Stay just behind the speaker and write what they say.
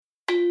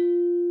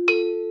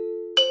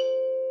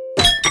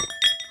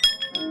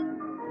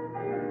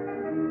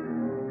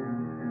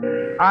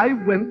I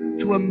went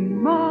to a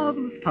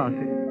marvelous party.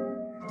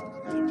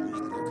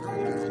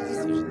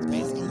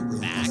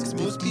 Facts.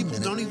 Most people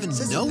don't even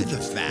know the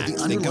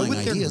facts. They go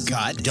with their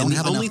gut, don't and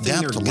have the only enough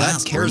thing depth their to gut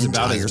last cares for an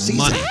about entire is season.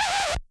 money.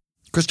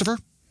 Christopher,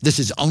 this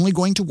is only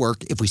going to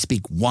work if we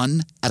speak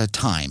one at a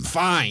time.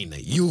 Fine.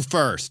 You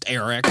first,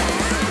 Eric.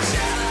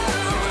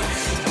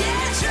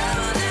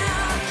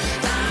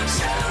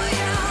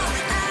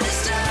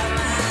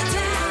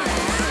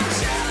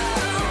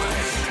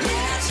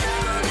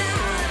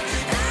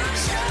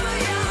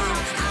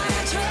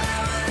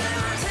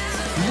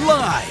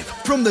 Live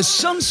from the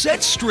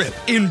Sunset Strip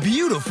in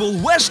beautiful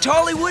West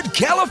Hollywood,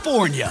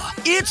 California,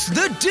 it's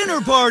The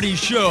Dinner Party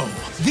Show,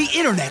 the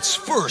internet's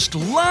first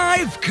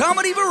live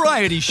comedy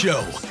variety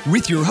show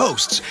with your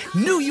hosts,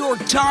 New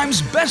York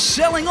Times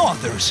best-selling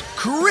authors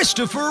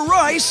Christopher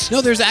Rice. No,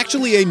 there's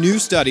actually a new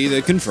study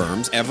that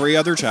confirms every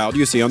other child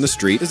you see on the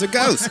street is a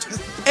ghost.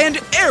 And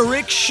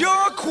Eric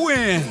Shaw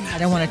Quinn. I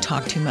don't want to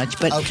talk too much,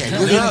 but Okay,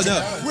 we're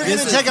going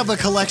to take up a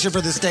collection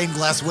for the stained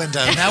glass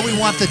window. Now we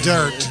want the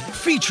dirt.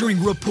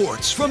 Featuring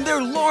reports from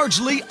their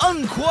largely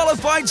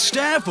unqualified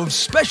staff of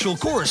special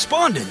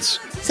correspondents.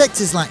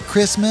 Sex is like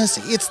Christmas.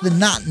 It's the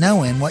not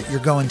knowing what you're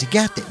going to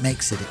get that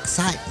makes it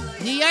exciting.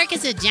 New York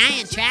is a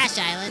giant trash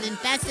island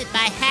infested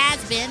by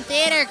has-been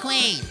theater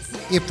queens.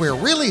 If we're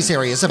really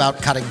serious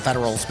about cutting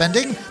federal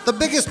spending, the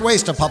biggest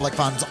waste of public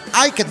funds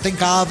I can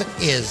think of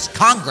is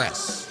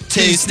Congress.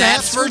 2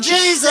 snaps for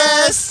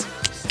Jesus!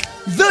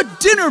 The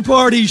Dinner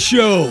Party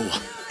Show.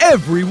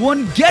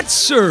 Everyone gets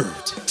served.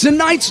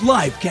 Tonight's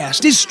live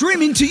cast is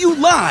streaming to you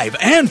live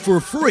and for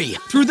free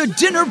through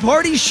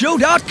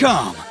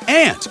thedinnerpartyshow.com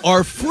and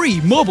our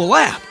free mobile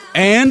app.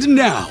 And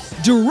now,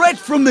 direct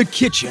from the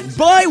kitchen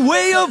by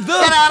way of the...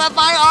 Get out of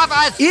my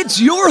office!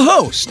 It's your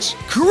hosts,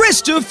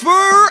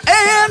 Christopher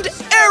and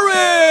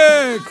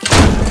Eric!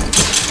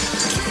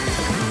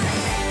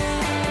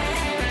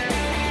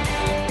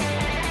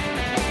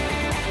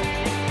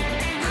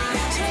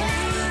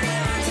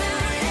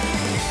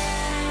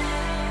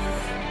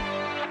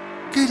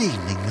 Good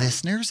evening,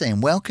 listeners,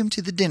 and welcome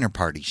to the Dinner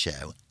Party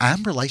Show.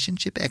 I'm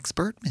relationship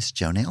expert Miss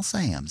JoNell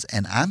Samms,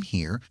 and I'm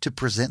here to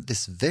present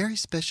this very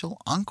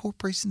special encore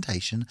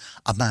presentation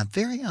of my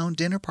very own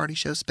Dinner Party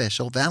Show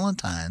special,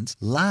 Valentine's,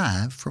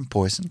 live from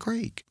Poison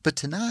Creek. But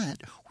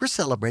tonight, we're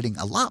celebrating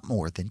a lot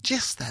more than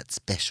just that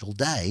special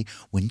day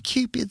when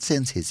Cupid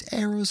sends his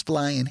arrows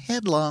flying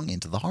headlong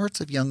into the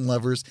hearts of young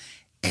lovers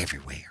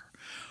everywhere.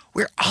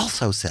 We're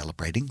also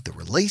celebrating the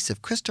release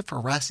of Christopher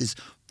Rice's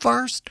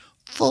first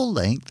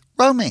full-length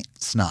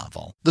romance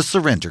novel, The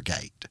Surrender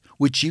Gate,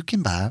 which you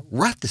can buy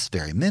right this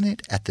very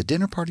minute at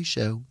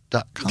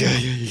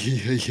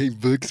thedinnerpartyshow.com.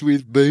 Books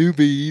with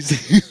boobies.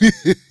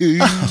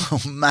 Oh,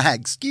 my,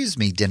 excuse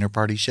me, Dinner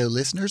Party Show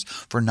listeners,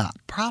 for not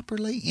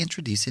properly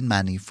introducing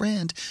my new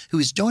friend who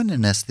is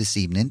joining us this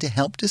evening to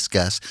help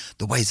discuss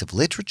the ways of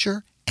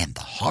literature and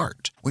the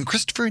heart. When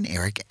Christopher and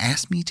Eric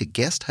asked me to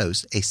guest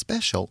host a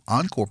special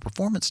encore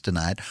performance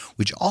tonight,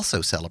 which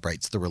also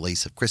celebrates the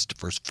release of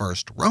Christopher's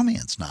first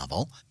romance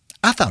novel,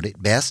 I thought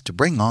it best to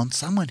bring on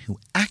someone who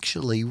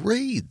actually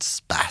reads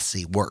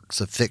spicy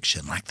works of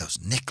fiction like those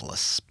Nicholas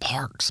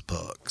Sparks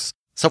books.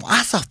 So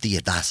I sought the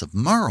advice of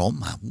Merle,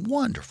 my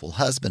wonderful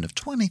husband of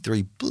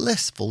 23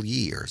 blissful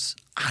years.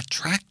 I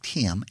tracked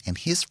him and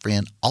his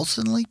friend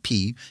Olson Lee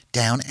Pugh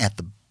down at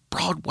the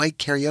Broadway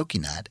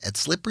karaoke night at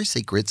Slippery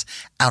Secrets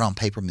out on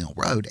Paper Mill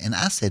Road, and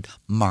I said,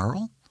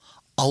 Merle,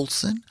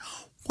 Olson,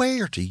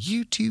 where do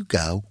you two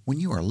go when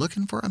you are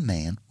looking for a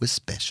man with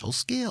special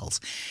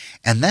skills?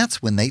 And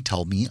that's when they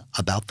told me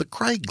about the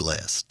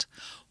Craigslist.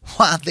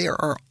 Why, there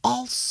are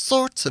all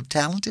sorts of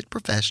talented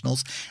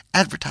professionals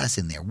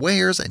advertising their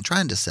wares and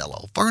trying to sell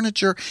old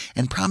furniture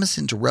and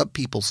promising to rub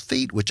people's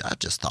feet, which I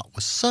just thought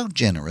was so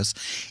generous,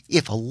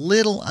 if a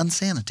little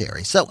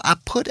unsanitary. So I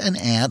put an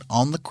ad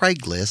on the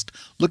Craigslist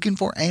looking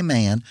for a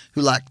man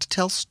who liked to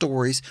tell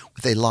stories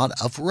with a lot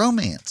of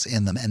romance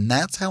in them. And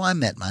that's how I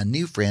met my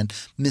new friend,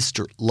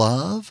 Mr.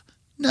 Love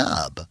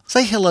Nub.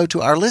 Say hello to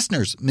our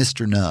listeners,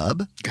 Mr.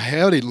 Nub.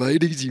 Howdy,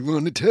 ladies. You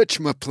want to touch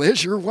my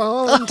pleasure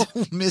wand?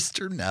 Oh,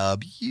 Mr.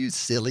 Nub, you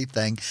silly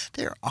thing.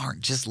 There aren't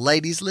just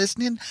ladies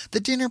listening. The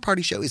Dinner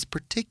Party Show is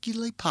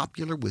particularly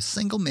popular with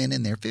single men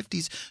in their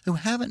 50s who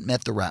haven't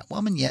met the right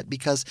woman yet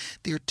because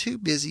they're too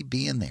busy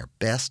being their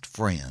best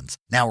friends.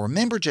 Now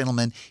remember,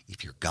 gentlemen,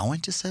 if you're going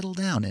to settle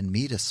down and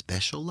meet a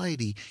special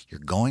lady, you're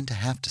going to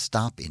have to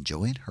stop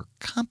enjoying her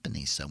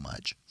company so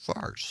much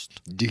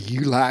first. Do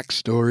you like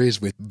stories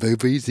with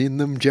boobies in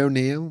them,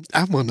 JoNell?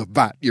 I want to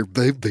bite your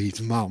boobies,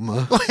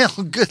 Mama.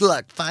 Well, good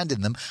luck finding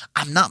them.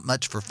 I'm not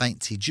much for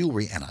fancy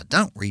jewelry, and I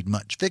don't read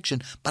much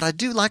fiction, but I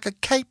do like a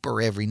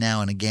caper every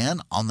now and again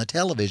on the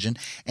television,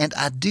 and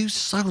I do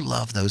so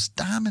love those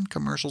diamond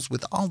commercials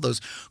with all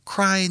those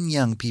crying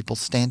young people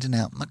standing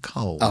out in the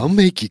cold. I'll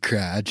make you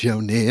cry,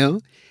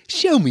 JoNell.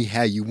 Show me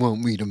how you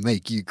want me to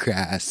make you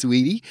cry,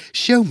 sweetie.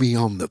 Show me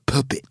on the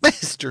puppet.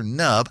 Mr.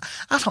 Nub,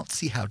 I don't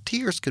see how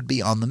tears could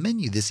be on the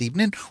menu this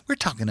evening. We're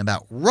talking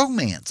about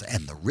romance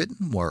and the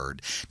written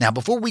word. Now,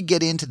 before we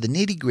get into the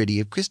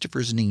nitty-gritty of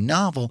Christopher's new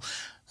novel,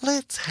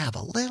 let's have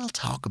a little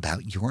talk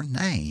about your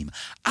name.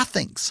 I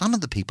think some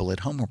of the people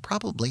at home are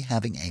probably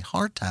having a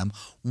hard time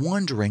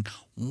wondering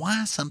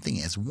why something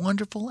as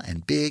wonderful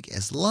and big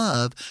as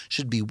love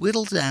should be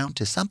whittled down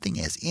to something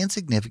as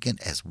insignificant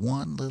as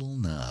one little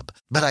nub.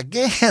 But I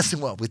guess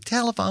what with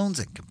telephones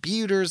and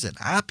computers and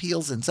eye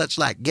peels and such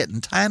like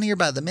getting tinier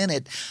by the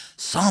minute,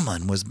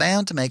 someone was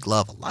bound to make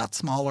love a lot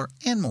smaller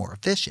and more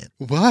efficient.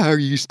 Why are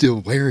you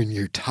still wearing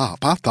your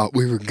top? I thought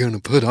we were going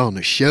to put on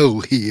a show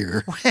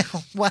here.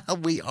 Well, while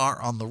we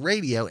are on the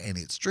radio, and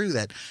it's true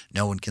that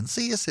no one can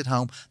see us at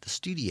home, the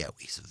studio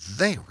is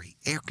very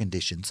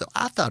air-conditioned, so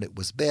I thought it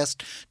was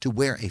best to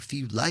wear a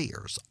few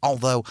layers,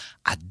 although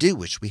I do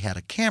wish we had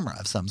a camera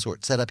of some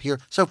sort set up here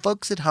so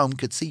folks at home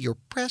could see your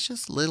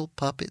precious little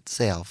puppet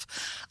self,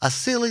 a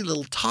silly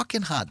little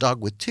talking hot dog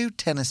with 2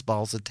 tennis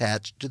balls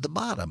attached to the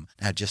bottom.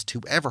 Now, just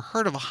whoever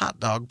heard of a hot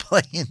dog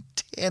playing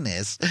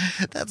tennis?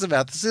 That's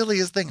about the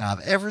silliest thing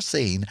I've ever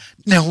seen.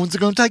 No one's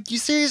going to take you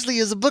seriously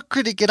as a book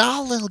critic at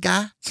all, little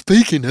guy.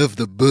 Speaking of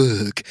the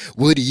book,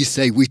 what do you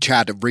say we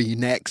try to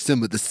reenact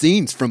some of the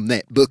scenes from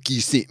that book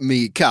you sent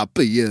me a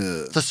copy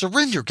of? The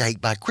Surrender Gate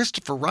by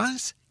Christopher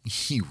Rice?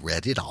 You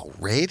read it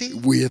already?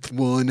 With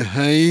one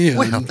hand.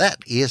 Well, that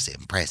is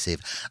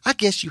impressive. I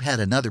guess you had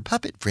another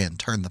puppet friend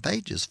turn the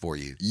pages for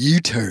you. You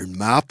turned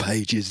my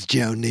pages,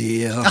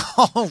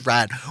 JoNell. All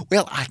right.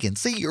 Well, I can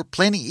see you're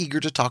plenty eager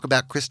to talk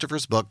about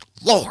Christopher's book.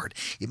 Lord,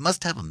 it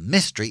must have a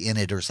mystery in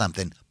it or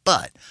something.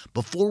 But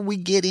before we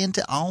get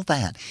into all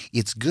that,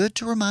 it's good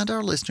to remind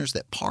our listeners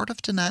that part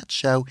of tonight's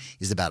show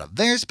is about a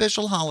very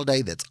special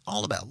holiday that's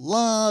all about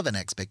love and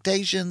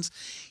expectations.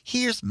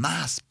 Here's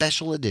my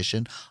special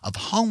edition of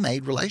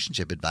homemade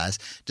relationship advice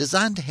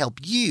designed to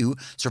help you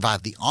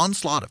survive the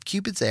onslaught of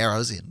Cupid's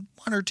arrows in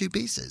 1 or 2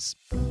 pieces.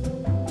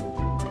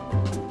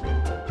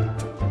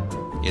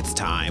 It's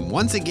time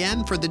once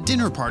again for the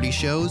Dinner Party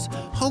Show's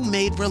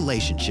homemade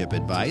relationship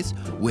advice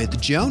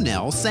with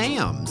JoNell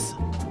Samms.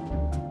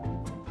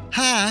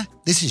 Hi,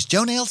 this is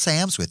JoNell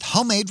Samms with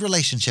Homemade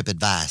Relationship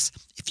Advice.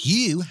 If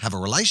you have a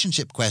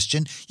relationship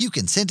question, you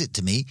can send it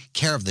to me,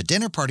 care of the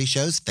Dinner Party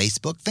Show's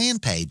Facebook fan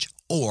page,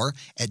 or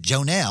at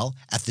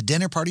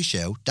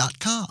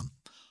JoNell@thedinnerpartyshow.com.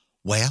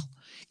 Well,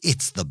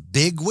 it's the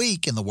big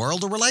week in the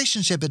world of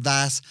relationship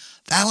advice.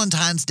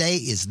 Valentine's Day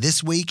is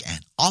this week,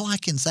 and all I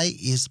can say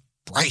is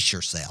brace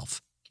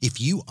yourself. If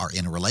you are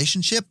in a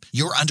relationship,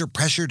 you're under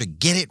pressure to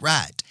get it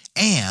right.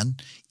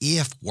 And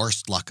if,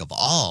 worst luck of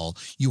all,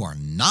 you are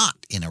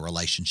not in a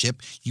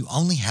relationship, you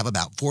only have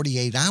about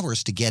 48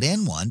 hours to get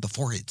in one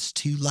before it's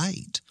too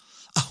late.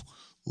 Oh,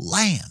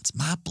 lands,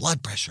 my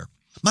blood pressure.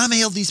 My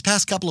mail these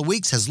past couple of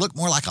weeks has looked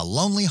more like a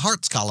Lonely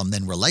Hearts column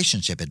than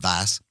relationship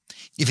advice.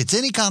 If it's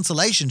any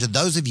consolation to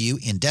those of you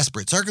in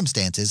desperate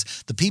circumstances,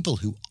 the people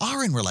who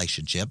are in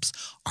relationships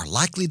are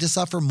likely to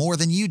suffer more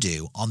than you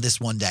do on this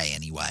one day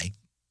anyway.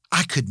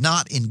 I could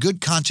not in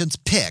good conscience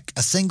pick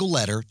a single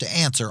letter to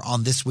answer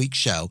on this week's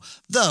show,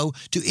 though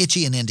to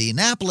Itchy in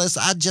Indianapolis,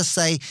 I'd just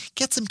say,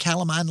 get some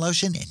calamine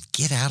lotion and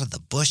get out of the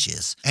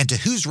bushes. And to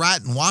Who's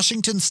Right in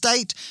Washington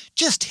State,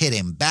 just hit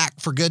him back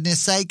for goodness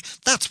sake.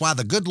 That's why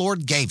the good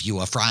Lord gave you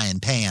a frying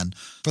pan.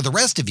 For the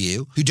rest of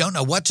you who don't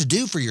know what to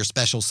do for your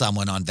special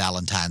someone on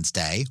Valentine's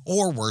Day,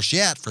 or worse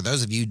yet, for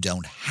those of you who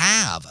don't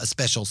have a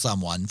special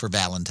someone for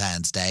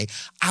Valentine's Day,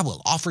 I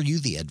will offer you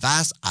the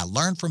advice I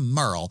learned from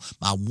Merle,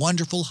 my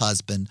wonderful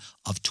husband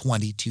of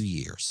 22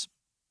 years.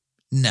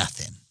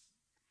 Nothing.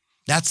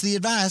 That's the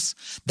advice.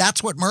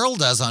 That's what Merle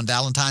does on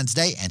Valentine's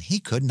Day, and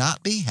he could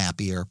not be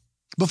happier.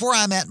 Before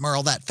I met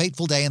Merle that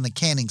fateful day in the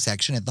canning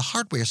section at the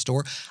hardware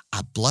store,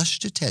 I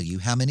blushed to tell you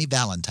how many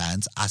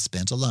Valentines I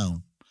spent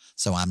alone.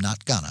 So I'm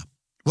not gonna.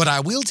 What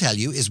I will tell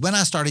you is when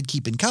I started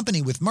keeping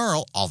company with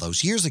Merle all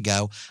those years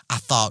ago, I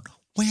thought,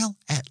 well,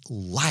 at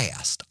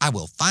last, I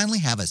will finally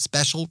have a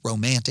special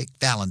romantic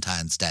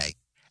Valentine's Day.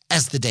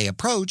 As the day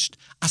approached,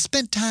 I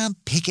spent time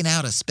picking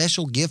out a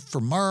special gift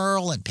for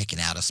Merle and picking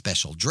out a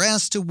special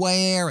dress to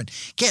wear and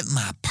getting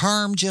my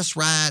perm just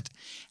right.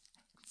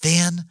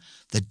 Then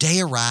the day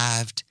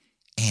arrived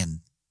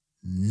and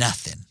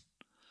nothing.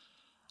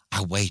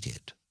 I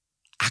waited.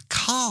 I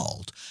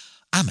called.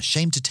 I'm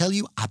ashamed to tell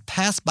you, I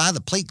passed by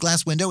the plate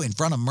glass window in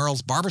front of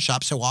Merle's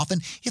barbershop so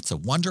often, it's a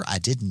wonder I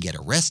didn't get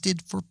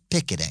arrested for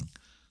picketing.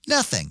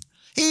 Nothing.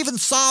 He even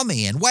saw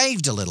me and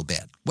waved a little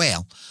bit.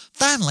 Well,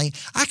 finally,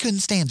 I couldn't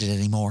stand it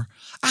anymore.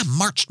 I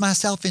marched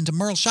myself into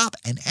Merle's shop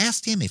and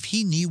asked him if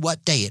he knew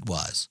what day it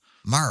was.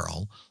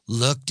 Merle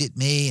looked at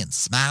me and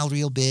smiled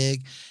real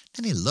big.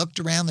 Then he looked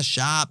around the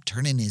shop,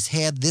 turning his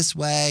head this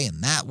way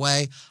and that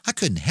way. I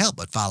couldn't help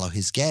but follow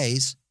his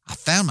gaze. I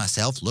found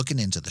myself looking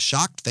into the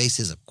shocked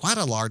faces of quite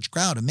a large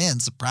crowd of men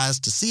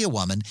surprised to see a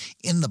woman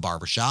in the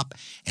barbershop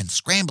and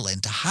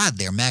scrambling to hide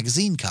their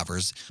magazine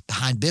covers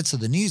behind bits of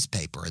the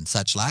newspaper and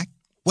such like.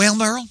 Well,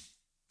 Merle,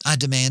 I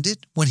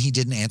demanded when he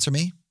didn't answer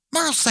me.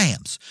 Merle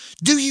Samms,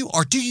 do you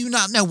or do you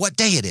not know what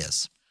day it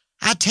is?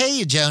 I tell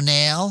you,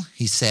 JoNell,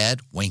 he said,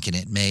 winking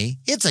at me,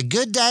 it's a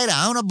good day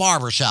to own a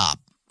barbershop.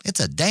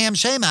 It's a damn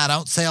shame I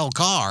don't sell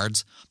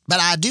cards, but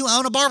I do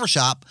own a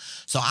barbershop,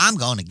 so I'm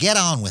going to get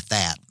on with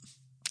that.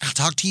 I'll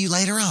talk to you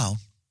later on.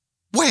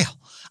 Well,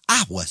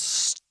 I was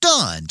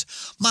stunned.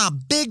 My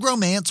big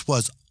romance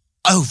was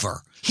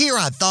over. Here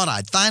I thought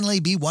I'd finally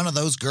be one of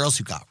those girls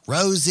who got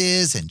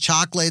roses and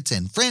chocolates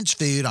and French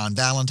food on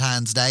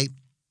Valentine's Day.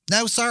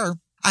 No, sir.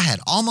 I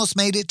had almost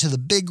made it to the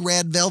big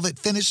red velvet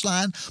finish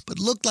line, but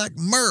looked like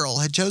Merle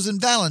had chosen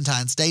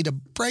Valentine's Day to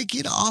break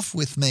it off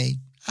with me.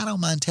 I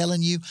don't mind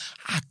telling you,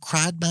 I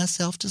cried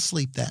myself to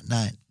sleep that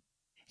night.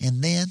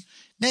 And then,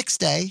 next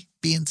day,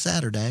 being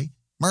Saturday,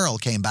 Merle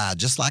came by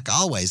just like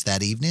always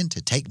that evening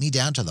to take me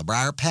down to the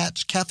Briar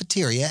Patch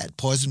cafeteria at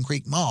Poison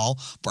Creek Mall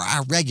for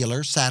our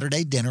regular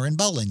Saturday dinner and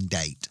bowling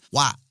date.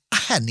 Why, I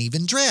hadn't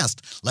even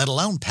dressed, let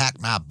alone packed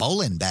my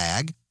bowling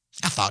bag.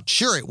 I thought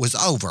sure it was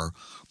over.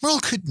 Merle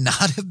could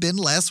not have been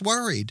less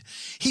worried.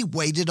 He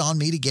waited on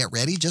me to get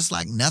ready just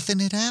like nothing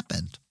had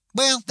happened.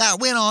 Well, that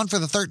went on for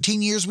the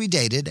 13 years we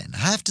dated, and I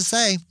have to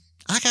say,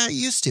 I got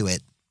used to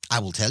it. I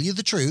will tell you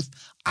the truth,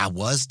 I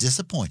was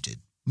disappointed.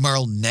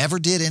 Merle never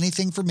did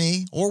anything for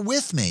me or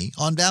with me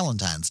on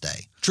Valentine's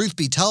Day. Truth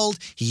be told,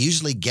 he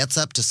usually gets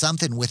up to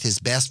something with his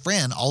best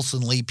friend,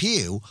 Olson Lee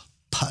Pugh,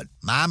 but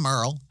my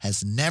Merle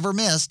has never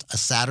missed a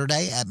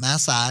Saturday at my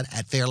side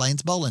at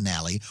Fairlane's Bowling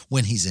Alley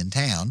when he's in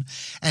town,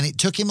 and it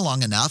took him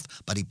long enough,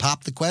 but he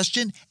popped the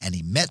question, and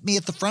he met me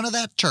at the front of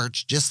that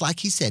church just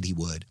like he said he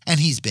would. And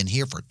he's been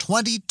here for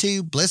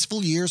 22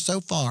 blissful years so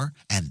far,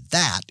 and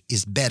that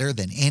is better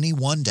than any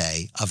one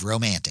day of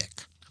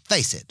romantic.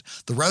 Face it,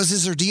 the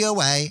roses are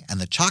DOA, and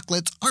the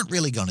chocolates aren't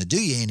really going to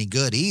do you any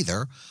good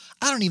either.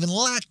 I don't even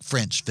like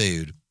French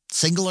food.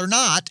 Single or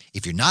not,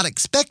 if you're not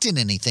expecting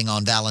anything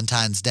on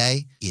Valentine's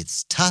Day,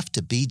 it's tough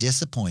to be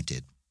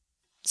disappointed.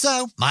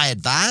 So, my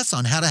advice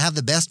on how to have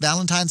the best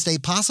Valentine's Day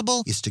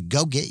possible is to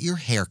go get your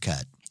hair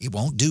cut. It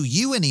won't do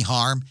you any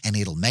harm, and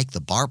it'll make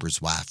the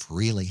barber's wife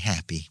really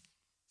happy.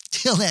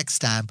 Till next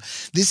time,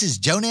 this is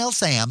JoNell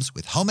Samms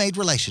with Homemade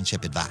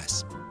Relationship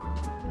Advice.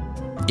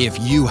 If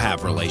you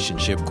have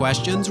relationship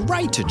questions,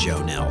 write to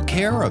JoNell,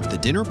 care of The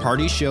Dinner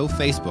Party Show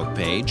Facebook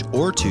page,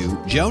 or to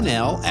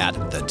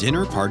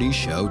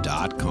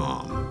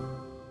JoNell@thedinnerpartyshow.com.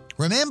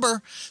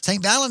 Remember,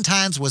 St.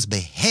 Valentine's was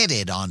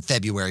beheaded on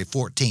February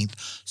 14th,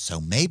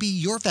 so maybe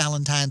your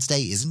Valentine's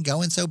Day isn't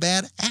going so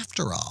bad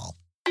after all.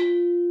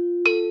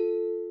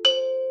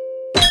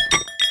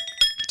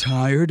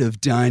 Tired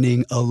of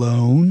dining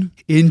alone?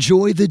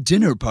 Enjoy the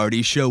Dinner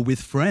Party Show with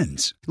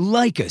friends.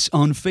 Like us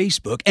on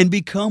Facebook and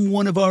become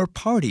one of our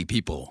party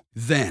people.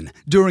 Then,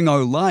 during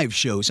our live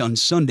shows on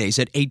Sundays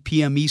at 8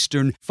 p.m.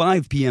 Eastern,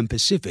 5 p.m.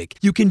 Pacific,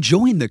 you can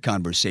join the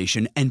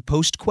conversation and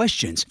post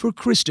questions for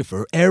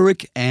Christopher,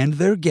 Eric, and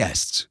their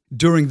guests.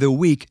 During the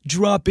week,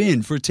 drop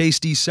in for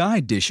tasty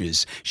side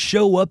dishes,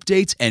 show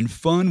updates, and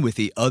fun with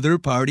the other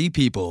party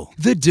people.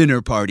 The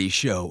Dinner Party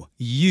Show.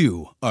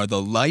 You are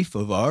the life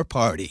of our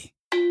party.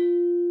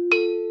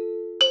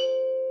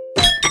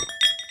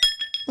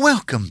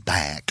 Welcome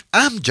back.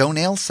 I'm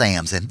JoNell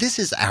Samms, and this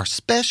is our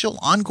special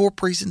encore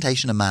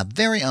presentation of my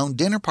very own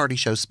Dinner Party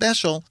Show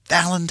special,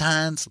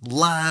 Valentine's,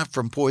 live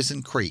from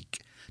Poison Creek.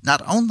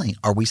 Not only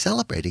are we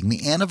celebrating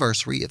the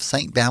anniversary of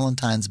St.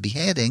 Valentine's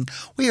beheading,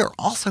 we are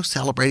also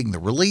celebrating the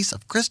release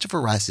of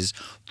Christopher Rice's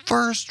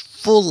first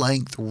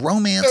full-length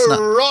romance...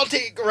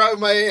 Erotic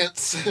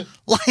romance!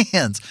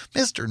 Lance,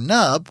 Mr.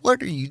 Nub,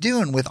 what are you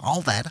doing with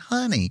all that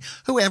honey?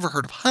 Who ever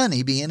heard of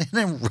honey being in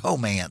a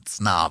romance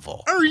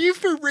novel? Are you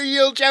for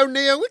real,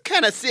 JoNell? What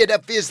kind of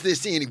setup is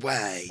this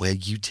anyway? Well,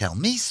 you tell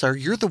me, sir.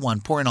 You're the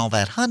one pouring all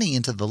that honey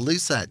into the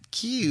lucite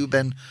cube,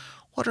 and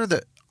what are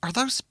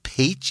those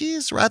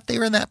peaches right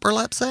there in that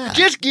burlap sack?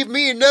 Just give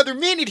me another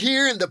minute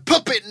here and the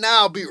puppet and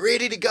I'll be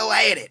ready to go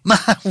at it.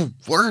 My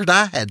word,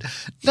 I had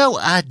no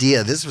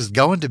idea this was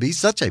going to be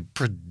such a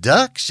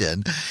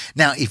production.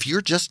 Now, if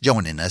you're just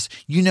joining us,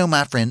 you know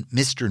my friend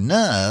Mr.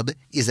 Nub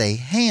is a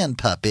hand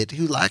puppet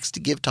who likes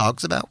to give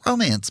talks about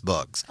romance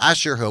books. I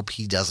sure hope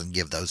he doesn't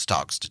give those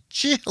talks to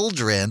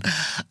children.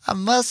 I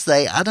must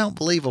say, I don't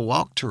believe A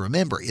Walk to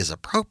Remember is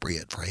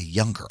appropriate for a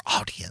younger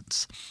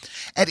audience.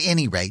 At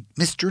any rate,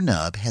 Mr.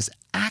 Nub has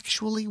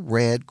actually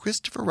read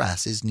Christopher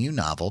Rice's new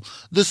novel,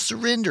 The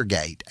Surrender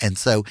Gate, and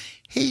so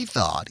he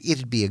thought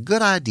it'd be a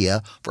good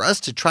idea for us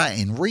to try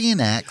and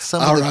reenact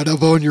some All right,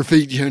 up on your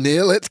feet,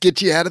 JoNell. Let's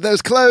get you out of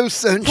those clothes,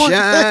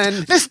 sunshine.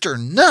 What? Mr.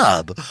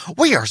 Nub,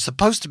 we are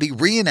supposed to be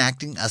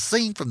reenacting a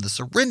scene from The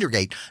Surrender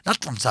Gate,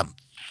 not from some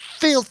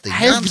filthy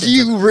Have nonsense.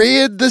 you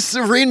read The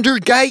Surrender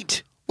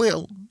Gate?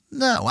 Well,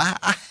 no,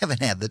 I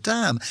haven't had the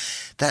time.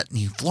 That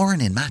new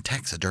flooring in my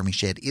taxidermy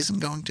shed isn't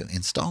going to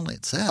install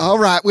itself. All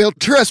right, well,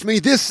 trust me,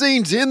 this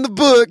scene's in the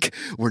book.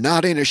 We're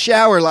not in a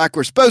shower like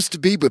we're supposed to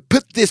be, but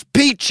put this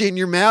peach in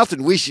your mouth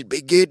and we should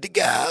be good to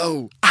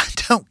go. I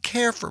don't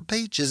care for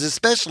peaches,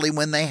 especially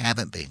when they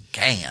haven't been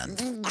canned.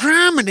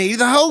 Criminy,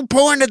 the whole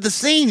point of the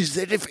scene is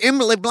that if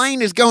Emily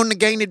Blaine is going to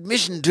gain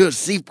admission to a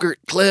secret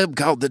club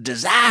called the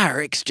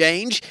Desire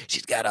Exchange,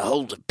 she's got to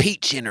hold a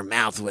peach in her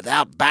mouth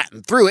without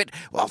biting through it,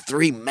 while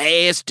three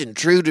masked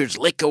intruders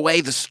lick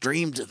away the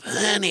streams of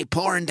honey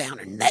pouring down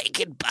her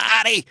naked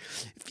body.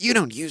 If you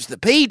don't use the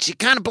peach, it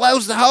kind of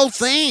blows the whole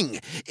thing.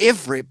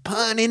 Every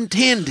pun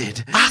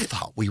intended. I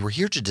thought we were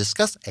here to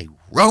discuss a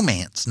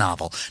romance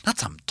novel, not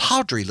some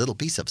tawdry little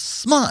piece of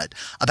smut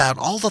about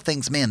all the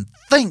things men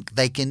think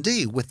they can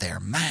do with their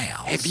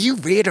mouths. Have you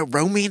read a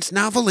romance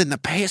novel in the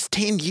past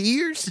 10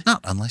 years? Not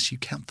unless you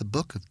count the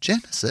book of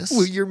Genesis.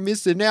 Well, you're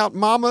missing out,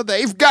 Mama.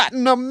 They've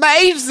gotten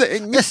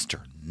amazing. Mr.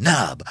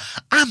 Nub,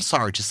 I'm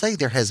sorry to say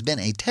there has been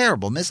a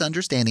terrible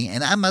misunderstanding,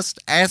 and I must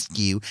ask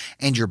you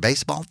and your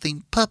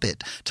baseball-themed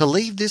puppet to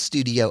leave this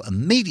studio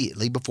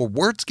immediately before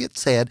words get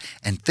said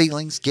and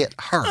feelings get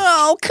hurt.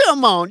 Oh,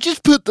 come on.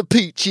 Just put the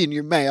peach in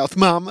your mouth,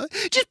 Mama.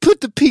 Just put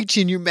the peach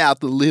in your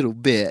mouth a little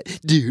bit.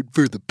 Do it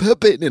for the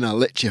puppet, and I'll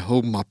let you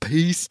hold my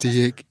pea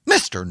stick.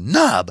 Mr.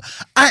 Nub,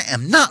 I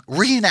am not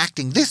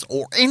reenacting this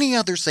or any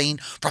other scene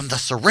from the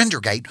Surrender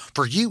Gate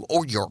for you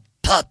or your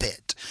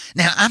puppet.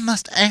 Now, I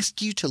must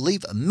ask you to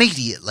leave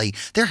immediately.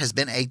 There has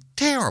been a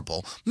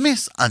terrible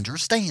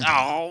misunderstanding.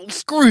 Oh,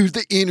 screw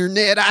the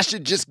internet. I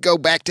should just go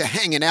back to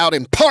hanging out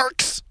in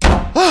parks.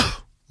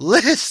 Oh,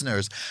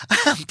 listeners,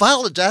 I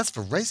apologize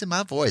for raising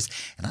my voice,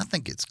 and I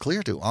think it's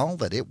clear to all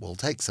that it will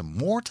take some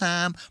more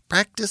time,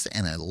 practice,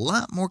 and a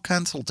lot more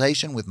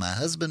consultation with my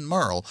husband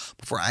Merle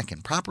before I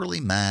can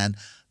properly mine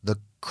the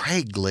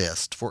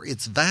Craigslist for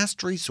its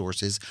vast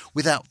resources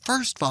without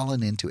first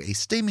falling into a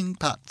steaming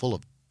pot full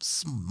of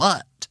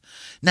smut.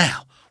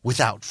 Now,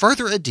 without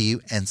further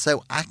ado, and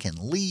so I can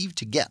leave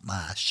to get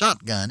my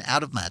shotgun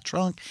out of my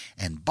trunk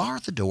and bar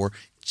the door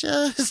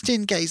just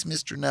in case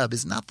Mr. Nub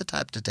is not the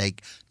type to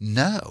take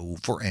no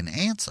for an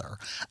answer,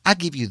 I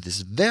give you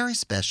this very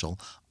special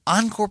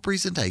encore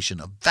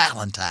presentation of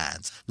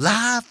Valentine's,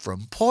 live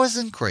from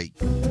Poison Creek.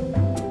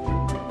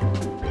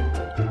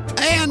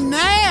 And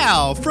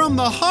now, from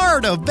the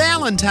heart of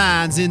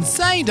Valentine's in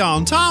St.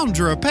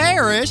 Entendre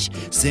Parish,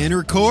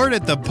 center court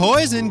at the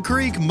Poison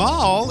Creek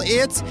Mall,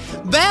 it's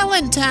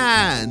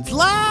Valentine's,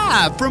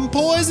 live from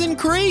Poison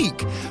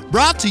Creek.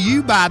 Brought to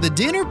you by the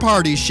Dinner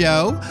Party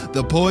Show,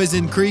 the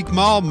Poison Creek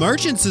Mall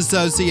Merchants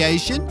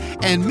Association,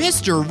 and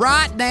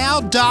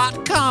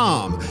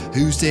MrRightNow.com,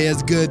 who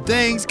says good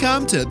things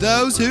come to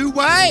those who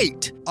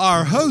wait.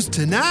 Our host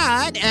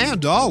tonight,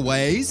 and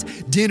always,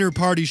 Dinner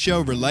Party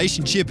Show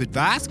relationship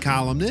advice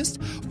columnist,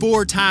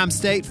 four-time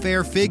State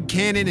Fair Fig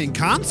Cannon and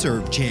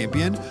Conserve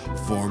champion,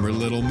 former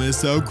Little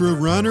Miss Okra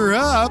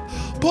runner-up,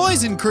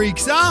 Poison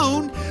Creek's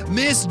own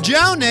Miss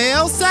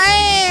JoNell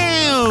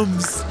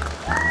Samms.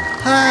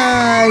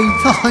 Hi,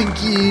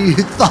 thank you.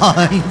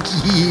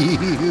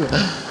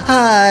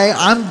 Hi,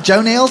 I'm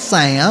JoNell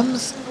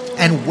Samms,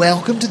 and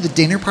welcome to the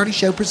Dinner Party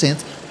Show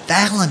presents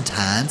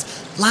Valentine's,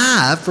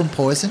 live from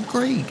Poison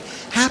Creek.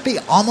 Happy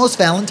almost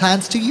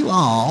Valentine's to you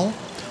all.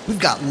 We've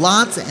got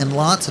lots and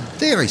lots of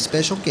very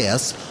special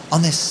guests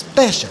on this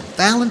special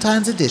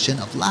Valentine's edition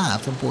of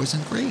Live from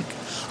Poison Creek.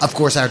 Of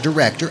course, our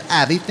director,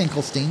 Abby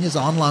Finkelstein, is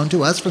on loan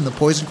to us from the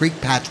Poison Creek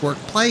Patchwork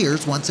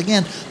Players once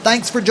again.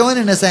 Thanks for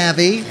joining us,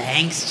 Abby.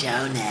 Thanks,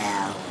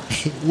 JoNell.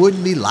 It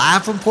wouldn't be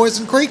Live from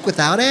Poison Creek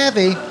without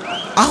Abby.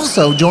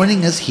 Also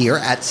joining us here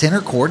at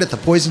Center Court at the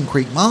Poison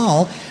Creek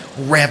Mall,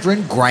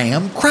 Reverend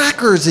Graham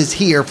Crackers is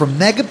here from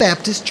Mega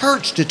Baptist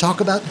Church to talk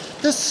about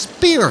the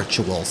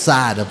spiritual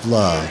side of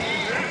love.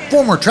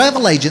 Former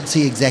travel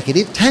agency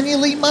executive Tanya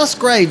Lee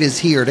Musgrave is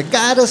here to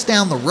guide us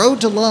down the road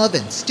to love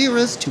and steer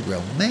us to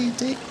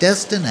romantic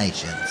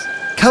destinations.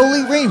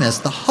 Coley Remus,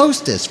 the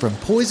hostess from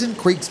Poison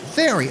Creek's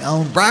very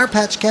own Briar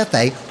Patch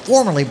Cafe,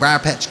 formerly Briar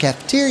Patch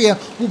Cafeteria,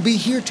 will be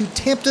here to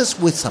tempt us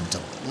with some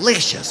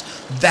delicious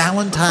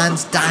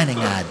Valentine's dining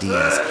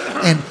ideas.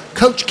 And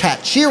Coach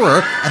Kat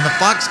Shearer and the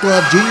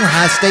Foxglove Junior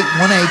High State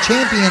 1A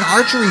champion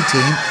archery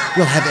team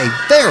will have a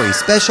very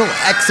special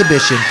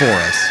exhibition for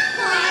us.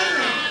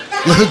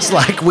 Looks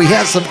like we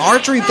have some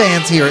archery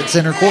fans here at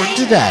Center Court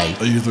today.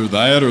 Either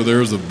that or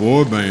there's a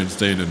boy band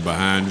standing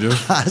behind you.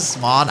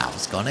 Smart, I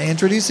was going to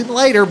introduce him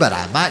later, but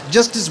I might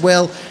just as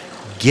well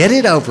get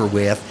it over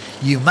with.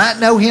 You might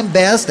know him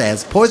best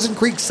as Poison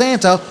Creek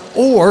Santa,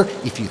 or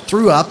if you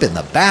threw up in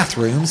the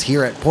bathrooms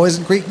here at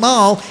Poison Creek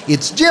Mall,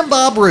 it's Jim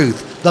Bob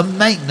Ruth, the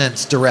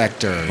maintenance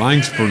director.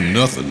 Thanks for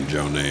nothing,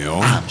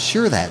 JoNell. I'm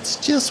sure that's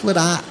just what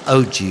I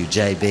owed you,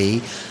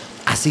 JB.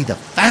 I see the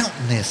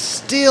fountain is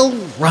still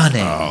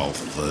running. Oh,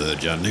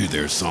 fudge, I knew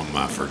there's something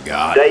I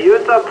forgot. The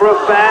use of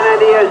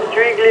profanity is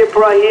strictly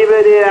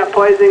prohibited at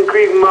Poison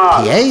Creek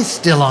Mall. PA's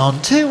still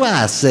on too,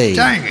 I see.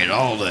 Dang it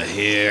all to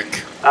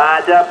heck.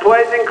 The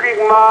Poison Creek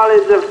Mall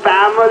is a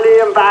family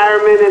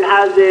environment and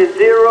has a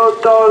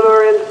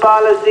zero-tolerance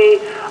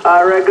policy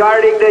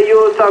regarding the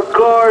use of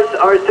coarse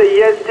or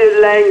suggestive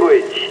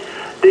language.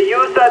 The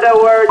use of the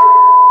word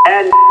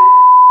and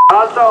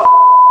also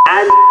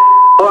and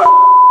or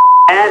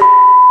and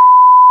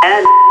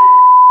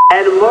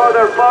and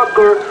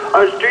motherfucker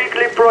are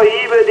strictly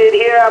prohibited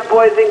here at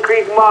Poison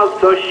Creek Mall,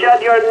 so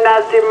shut your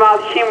nasty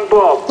mouth,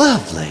 Shimbo.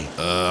 Lovely.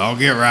 I'll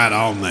get right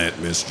on that,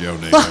 Miss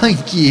JoNell.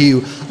 Thank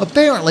you.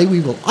 Apparently, we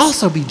will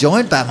also be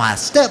joined by my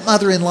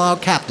stepmother-in-law,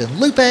 Captain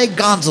Lupe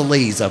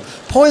Gonzalez of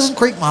Poison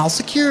Creek Mall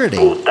Security.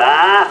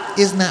 Puta.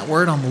 Isn't that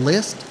word on the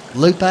list?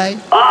 Lupe?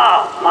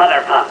 Oh,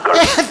 motherfucker.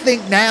 I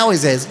think now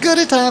is as good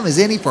a time as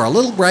any for a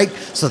little break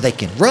so they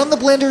can run the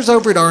blenders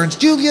over at Orange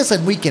Julius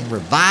and we can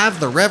revive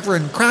the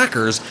Reverend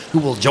Crackers, who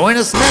will join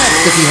us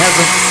next if he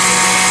hasn't.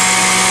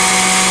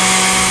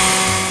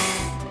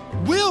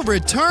 We'll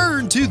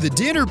return to the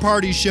Dinner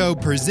Party Show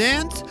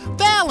presents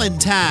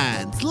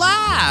Valentine's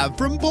live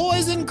from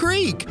Poison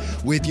Creek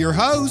with your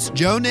host,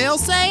 JoNell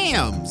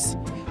Samms.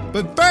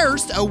 But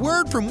first, a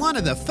word from one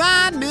of the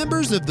fine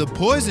members of the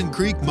Poison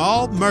Creek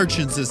Mall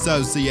Merchants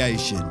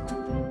Association.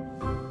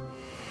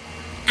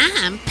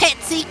 I'm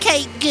Patsy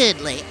Kate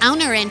Goodley,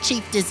 owner and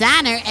chief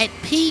designer at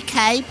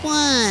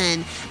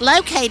PK1,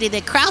 located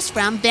across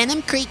from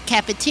Venom Creek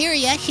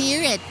Cafeteria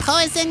here at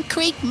Poison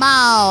Creek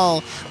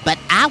Mall. But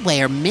I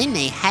wear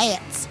many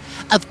hats.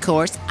 Of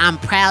course, I'm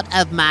proud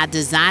of my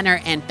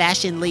designer and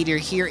fashion leader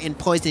here in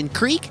Poison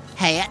Creek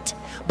hat.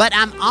 But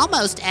I'm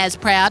almost as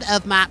proud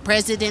of my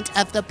president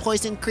of the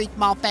Poison Creek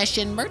Mall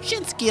Fashion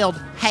Merchants Guild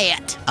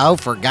hat. Oh,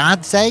 for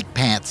God's sake,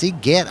 Patsy,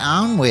 get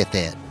on with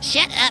it.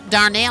 Shut up,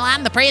 Darnell.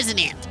 I'm the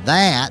president.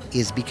 That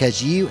is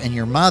because you and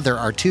your mother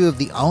are two of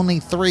the only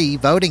 3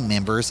 voting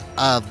members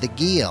of the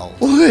guild.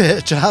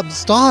 Which I'm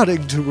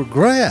starting to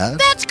regret.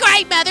 That's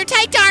great, Mother.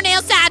 Take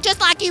Darnell's side just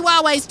like you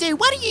always do.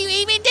 What are you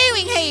even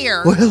doing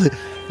here? Well,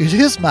 it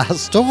is my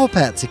store,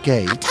 Patsy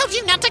Kate. I told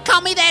you not to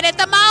call me that at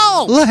the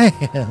mall.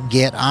 Lamb.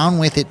 Get on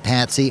with it,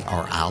 Patsy,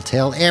 or I'll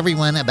tell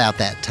everyone about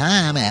that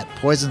time at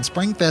Poison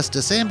Springfest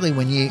Assembly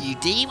when you... You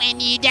do when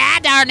you die,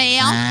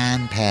 Darnell.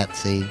 Fine,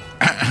 Patsy.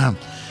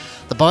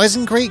 The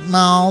Poison Creek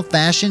Mall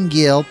Fashion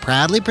Guild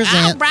proudly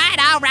presents...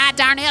 All right,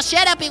 Darnell.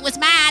 Shut up. It was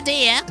my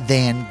idea.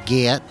 Then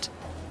get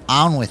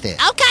on with it.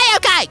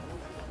 Okay.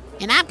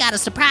 And I've got a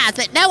surprise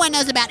that no one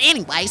knows about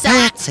anyway, so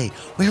Patsy,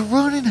 we're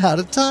running out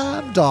of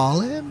time,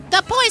 darling.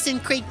 The Poison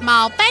Creek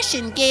Mall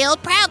Fashion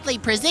Guild proudly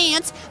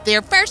presents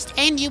their first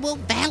annual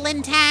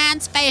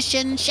Valentine's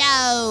Fashion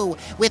Show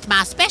with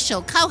my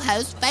special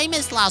co-host,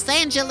 famous Los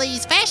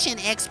Angeles fashion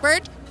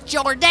expert,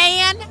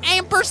 Jordan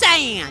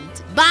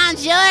Ampersand.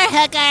 Bonjour,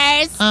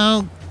 hookers.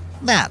 Oh,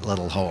 that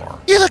little whore.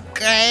 You look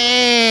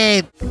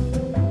great.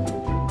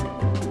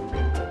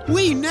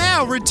 We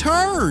now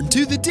return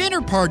to the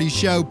Dinner Party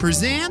Show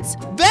presents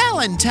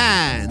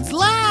Valentine's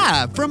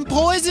live from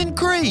Poison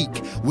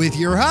Creek with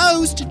your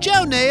host,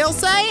 JoNell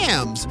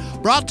Samms.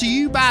 Brought to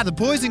you by the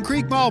Poison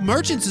Creek Mall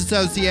Merchants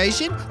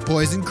Association,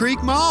 Poison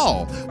Creek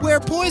Mall,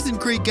 where Poison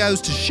Creek goes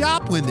to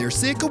shop when they're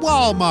sick of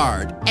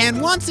Walmart. And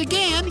once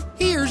again,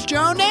 here's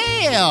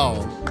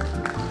JoNell.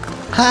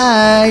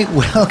 Hi,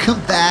 welcome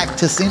back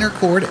to Center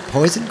Court at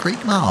Poison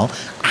Creek Mall.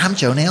 I'm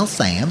JoNell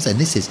Samms, and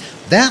this is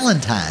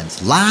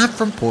Valentine's live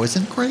from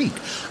Poison Creek.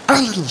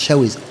 Our little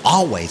show is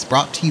always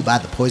brought to you by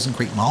the Poison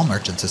Creek Mall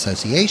Merchants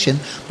Association,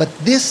 but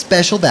this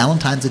special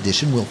Valentine's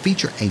edition will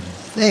feature a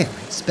very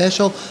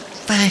special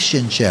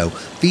fashion show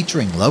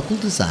featuring local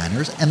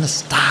designers and the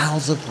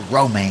styles of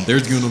romance.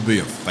 There's going to be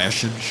a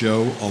fashion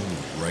show on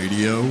the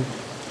radio?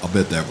 I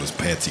bet that was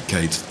Patsy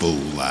Kate's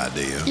fool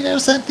idea. You know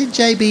something,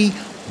 JB?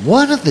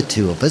 One of the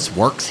 2 of us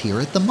works here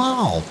at the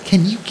mall.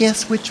 Can you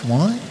guess which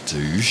one?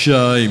 Touche,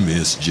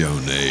 Miss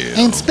JoNell.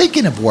 And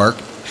speaking of work,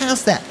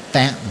 how's that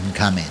fountain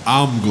coming?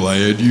 I'm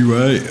glad you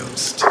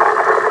asked.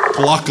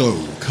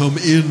 Flacco, come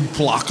in,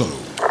 Flacco.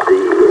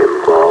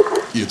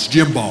 It's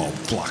Jim Bob,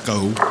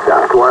 Flacco.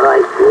 That's what I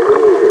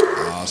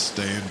said. I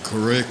stand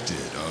corrected.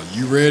 Are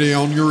you ready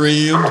on your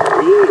end?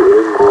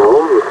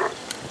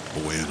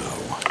 Bueno.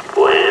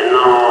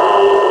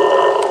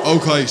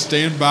 Okay,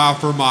 stand by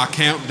for my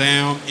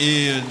countdown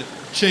in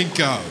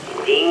Cinco.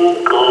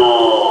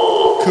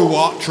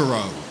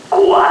 Cuatro.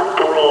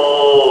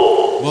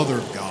 Mother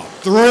of God.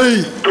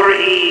 3.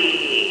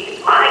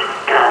 Ay,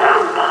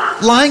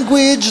 caramba.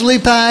 Language,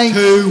 Lupe.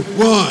 2,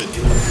 1.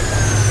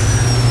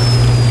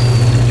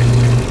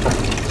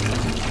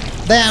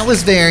 That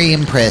was very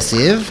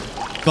impressive.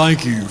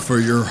 Thank you for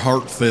your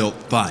heartfelt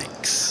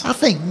thanks. I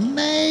think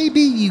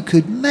maybe you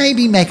could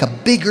make a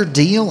bigger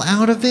deal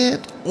out of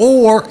it.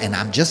 Or, and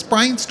I'm just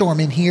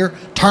brainstorming here,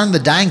 turn the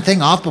dang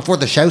thing off before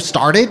the show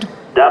started.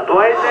 The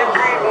Poison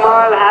Creek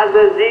Mall has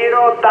a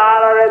zero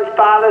tolerance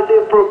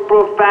policy for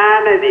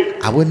profanity.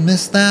 I wouldn't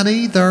miss that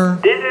either.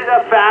 This is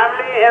a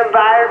family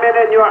environment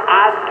and you're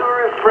asked to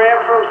refrain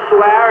from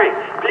swearing.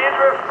 Please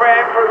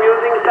refrain from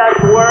using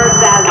such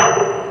words as...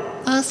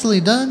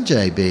 Nicely done,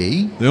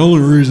 JB. The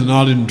only reason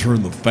I didn't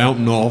turn the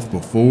fountain off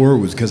before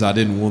was because I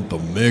didn't want the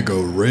mega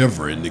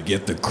reverend to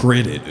get the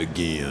credit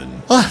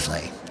again.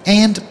 Lovely.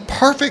 And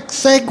perfect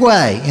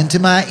segue into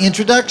my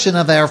introduction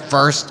of our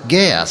first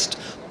guest,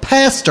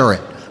 pastor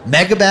at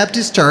Mega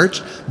Baptist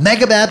Church,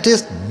 Mega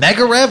Baptist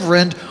Mega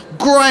Reverend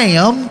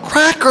Graham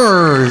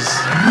Crackers.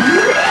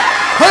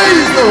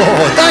 Praise the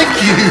Lord. Thank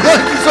you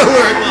so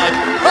very much.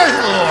 Praise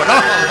the Lord.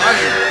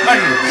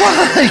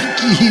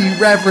 Thank you,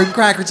 Reverend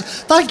Crackers.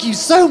 Thank you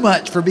so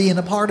much for being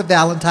a part of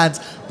Valentine's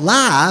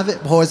Live at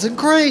Poison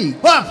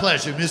Creek. My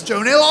pleasure, Miss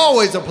JoNell.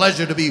 Always a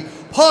pleasure to be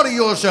part of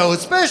your show,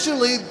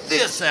 especially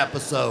this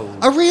episode.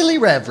 Oh, really,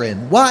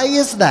 Reverend? Why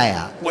is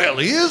that? Well,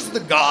 he is the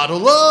God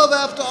of love,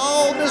 after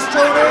all, Miss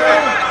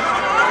JoNell.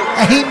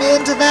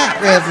 Amen to that,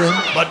 Reverend.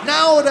 But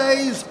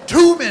nowadays,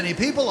 too many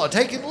people are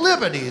taking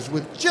liberties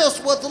with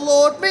just what the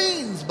Lord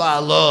means by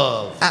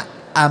love.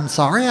 I'm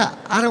sorry,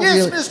 I don't yes,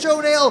 really... Miss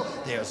JoNell,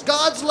 there's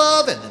God's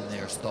love, and then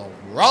there's the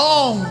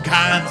wrong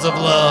kinds of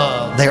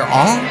love. There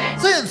are?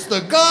 Since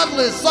the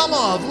godless summer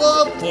of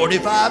love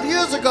 45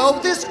 years ago,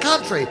 this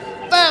country,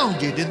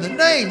 founded in the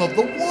name of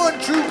the one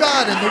true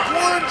God and the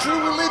one true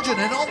religion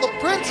and on the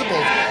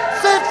principles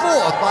set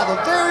forth by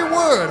the very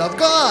word of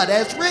God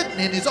as written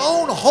in his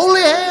own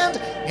holy hand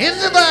in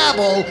the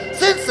Bible,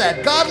 since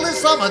that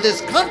godless summer, this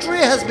country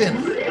has been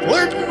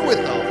flirting with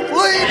the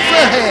flames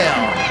of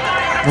hell.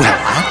 Well,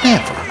 I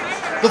never.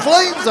 The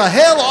flames of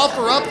hell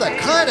offer up the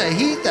kind of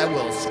heat that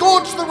will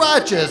scorch the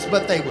righteous,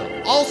 but they will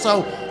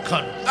also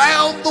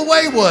confound the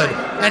wayward.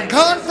 And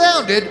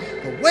confounded,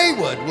 the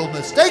wayward will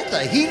mistake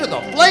the heat of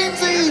the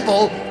flames of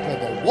evil for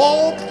the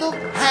warmth of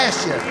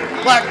passion.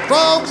 Like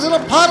frogs in a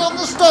pot on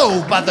the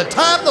stove, by the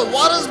time the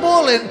water's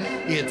boiling,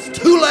 it's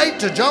too late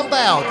to jump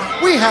out.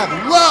 We have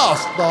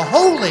lost the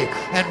holy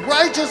and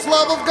righteous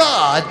love of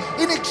God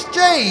in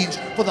exchange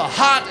for the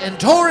hot and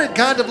torrid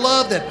kind of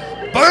love that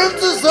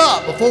burns us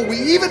up before we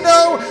even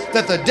know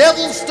that the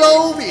devil's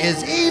stove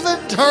is even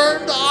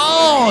turned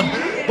on.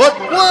 But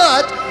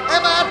what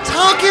am I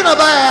talking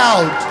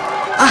about?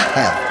 I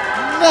have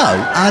no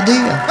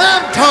idea.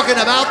 I'm talking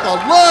about the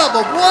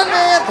love of one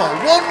man for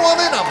one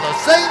woman of the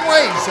same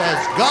race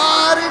as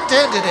God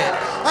intended it.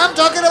 I'm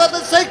talking about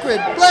the sacred,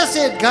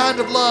 blessed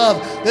kind of love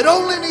that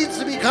only needs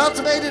to be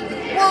consummated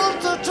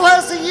once or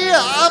twice a year.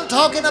 I'm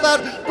talking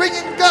about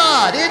bringing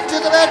God into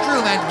the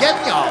bedroom and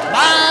getting your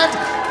mind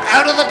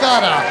out of the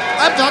gutter.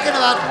 I'm talking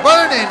about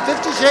burning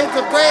 50 Shades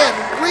of Grey and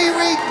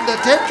rereading the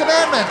 10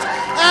 Commandments.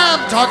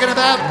 I'm talking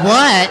about...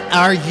 What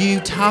are you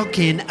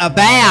talking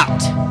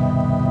about?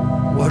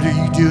 What are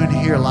you doing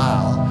here,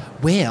 Lyle?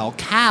 Well,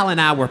 Kyle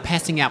and I were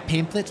passing out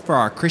pamphlets for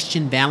our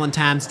Christian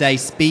Valentine's Day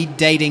speed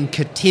dating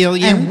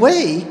cotillion. And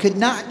we could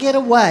not get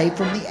away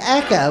from the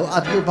echo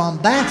of your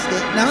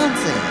bombastic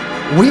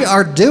nonsense. We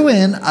are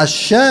doing a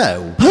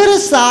show. Put a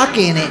sock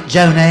in it,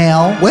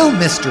 JoNell. Well,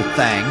 Mr.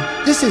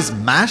 Thing, this is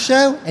my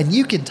show, and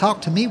you can talk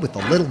to me with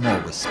a little more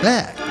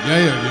respect.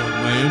 Yeah, young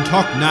man,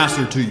 talk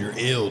nicer to your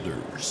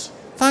elders.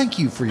 Thank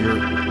you for your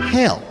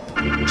help,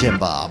 Jim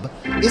Bob.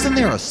 Isn't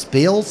there a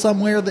spill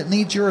somewhere that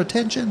needs your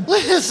attention?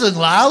 Listen,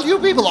 Lyle, you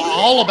people are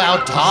all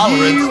about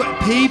tolerance. You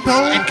people?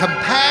 And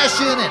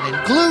compassion and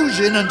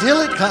inclusion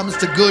until it comes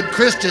to good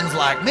Christians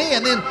like me,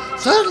 and then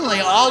suddenly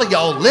all of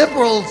your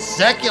liberal,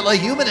 secular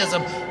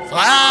humanism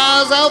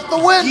flies out the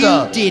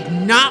window. You did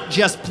not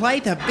just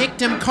play the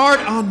victim card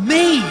on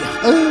me.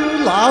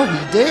 Oh, Lyle,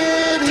 he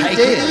did. Take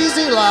it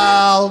easy,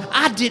 Lyle.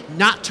 I did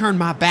not turn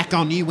my back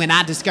on you when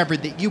I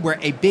discovered that you were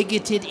a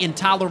bigoted,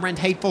 intolerant,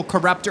 hateful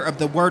corrupter of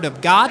the Word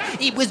of God.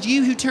 It was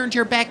you who turned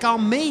your back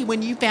on me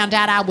when you found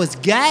out I was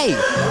gay,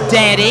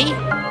 Daddy.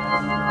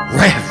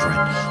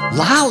 Reverend,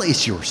 Lyle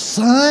is your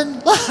son?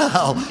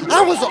 Lyle,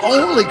 I was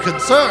only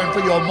concerned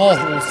for your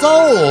mortal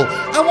soul.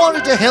 I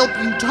wanted to help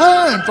you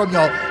turn from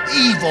your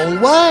evil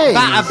ways.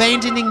 By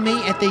abandoning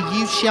me at the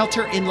youth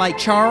shelter in Lake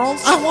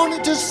Charles? I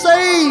wanted to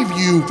save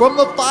you from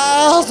the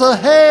fires of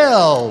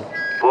hell.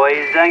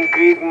 Poison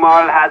Creek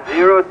Mall has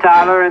zero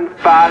tolerance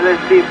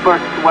policy for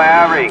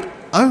swearing.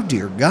 Oh,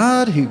 dear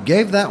God, who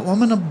gave that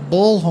woman a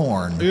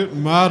bullhorn? It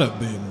might have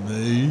been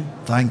me.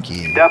 Thank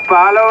you. The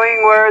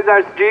following words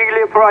are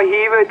strictly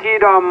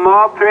prohibited on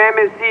mall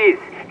premises.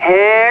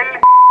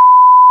 Hell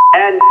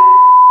and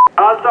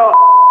also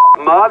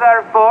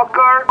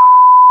motherfucker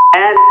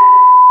and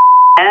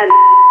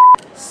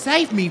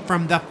Save me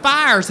from the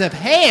fires of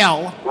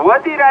hell.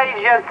 What did I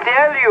just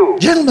tell you?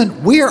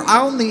 Gentlemen, we're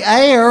on the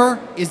air.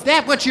 Is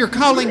that what you're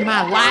calling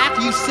my life,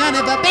 you son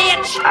of a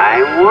bitch?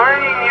 I'm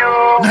warning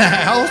you.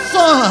 Now,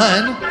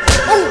 son.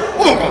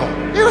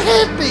 You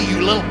hit me,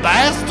 you little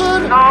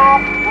bastard. No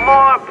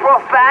more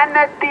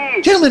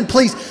profanity. Gentlemen,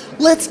 please,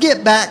 let's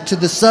get back to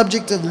the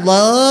subject of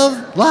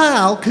love.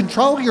 Lyle,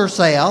 control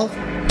yourself.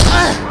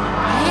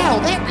 Ow,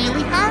 that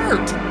really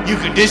hurt. You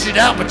can dish it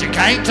out, but you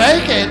can't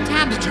take it.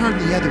 Time to turn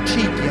the other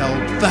cheek, you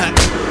old fuck.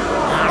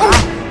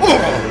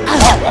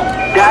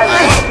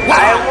 Daddy,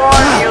 I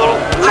warn you.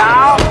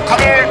 Now,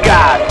 dear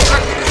God.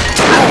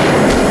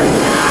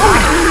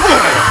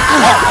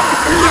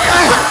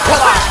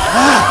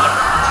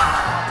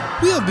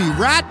 We'll be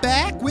right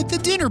back with the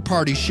Dinner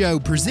Party Show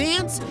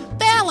presents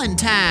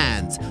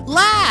Valentine's,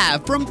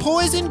 live from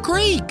Poison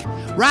Creek,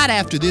 right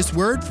after this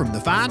word from the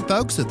fine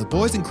folks of the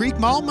Poison Creek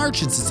Mall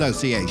Merchants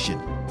Association.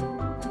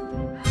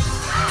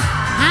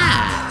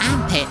 Hi,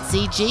 I'm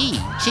Betsy G,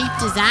 Chief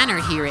Designer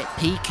here at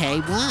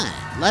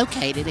PK1,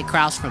 located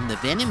across from the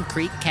Venom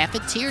Creek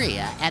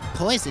Cafeteria at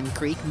Poison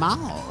Creek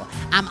Mall.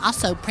 I'm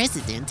also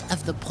president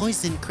of the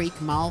Poison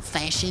Creek Mall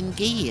Fashion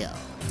Guild.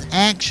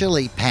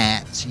 Actually,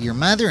 Pats, your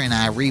mother and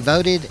I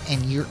revoted,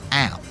 and you're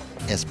out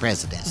as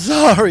president.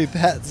 Sorry,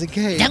 Patsy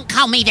Kate. Don't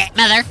call me that,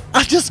 Mother.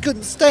 I just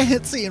couldn't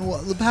stand seeing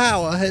what the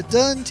power had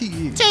done to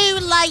you. Too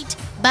late,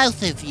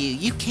 both of you.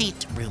 You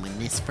can't ruin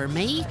this for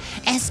me.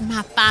 As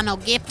my final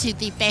gift to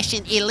the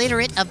fashion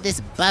illiterate of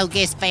this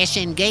bogus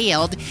fashion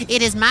guild,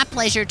 it is my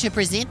pleasure to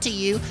present to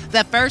you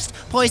the first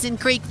Poison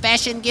Creek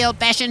Fashion Guild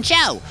fashion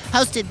show,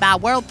 hosted by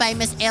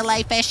world-famous LA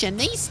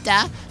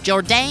fashionista,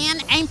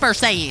 Jordan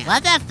Ampersand.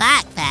 What the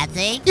fuck,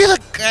 Patsy? You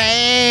look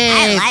great.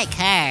 I like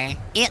her.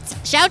 It's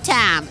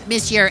showtime,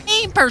 Monsieur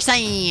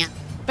Ampersand.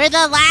 For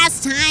the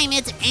last time,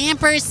 it's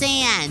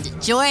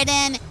Ampersand.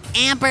 Jordan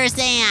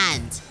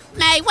Ampersand.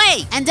 Nay,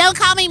 wait. And don't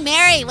call me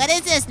Mary. What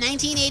is this,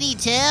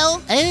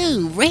 1982?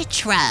 Ooh,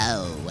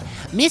 retro.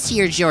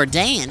 Monsieur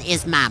Jordan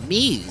is my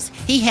muse.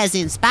 He has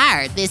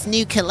inspired this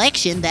new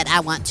collection that I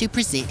want to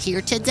present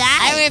here today.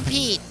 I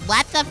repeat,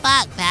 what the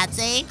fuck,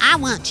 Patsy? I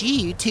want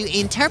you to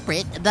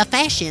interpret the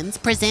fashions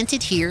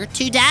presented here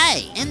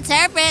today.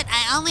 Interpret?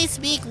 I only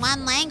speak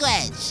one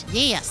language.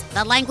 Yes,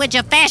 the language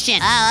of fashion.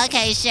 Oh,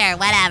 okay, sure,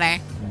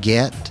 whatever.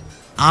 Get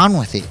on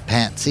with it,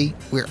 Patsy.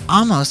 We're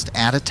almost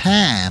out of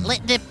time.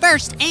 Let the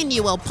first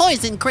annual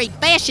Poison Creek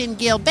Fashion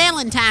Guild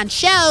Valentine's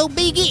Show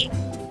begin.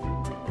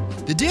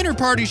 The Dinner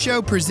Party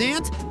Show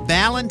presents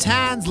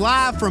Valentine's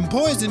Live from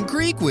Poison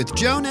Creek with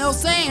JoNell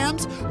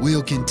Samms.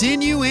 We'll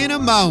continue in a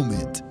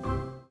moment.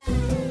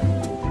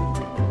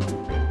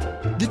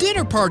 The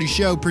Dinner Party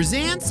Show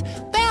presents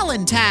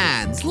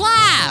Valentine's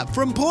Live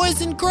from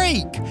Poison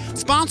Creek,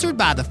 sponsored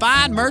by the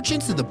fine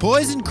merchants of the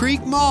Poison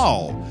Creek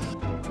Mall.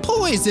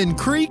 Poison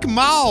Creek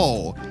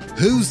Mall.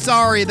 Who's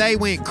sorry they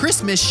went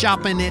Christmas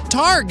shopping at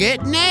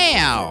Target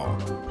now?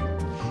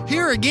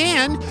 Here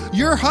again,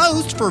 your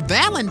host for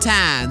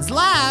Valentine's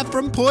Live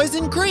from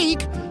Poison Creek,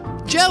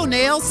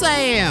 JoNell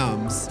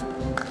Samms.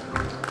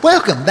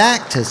 Welcome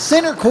back to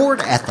Center Court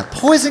at the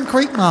Poison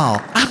Creek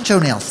Mall. I'm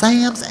JoNell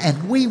Samms,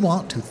 and we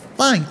want to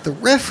thank the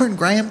Reverend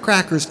Graham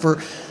Crackers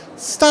for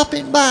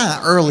stopping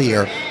by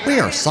earlier. We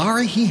are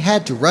sorry he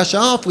had to rush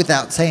off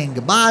without saying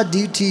goodbye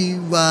due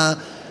to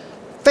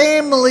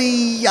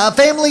family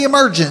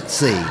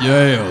emergency.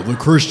 Yeah, the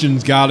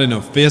Christians got in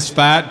a fist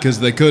fight because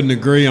they couldn't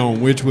agree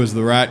on which was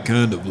the right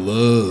kind of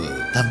love.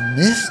 The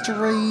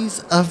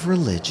mysteries of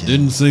religion.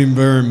 Didn't seem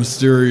very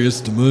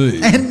mysterious to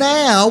me. And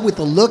now, with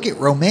a look at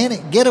romantic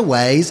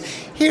getaways,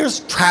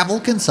 here's travel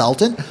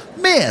consultant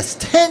Miss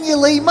Tanya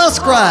Lee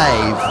Musgrave.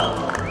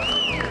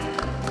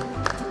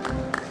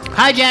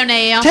 Hi,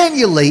 JoNell.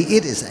 Tanya Lee,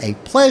 it is a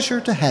pleasure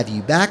to have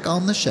you back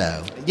on the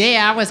show.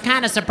 Yeah, I was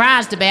kind of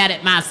surprised about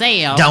it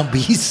myself. Don't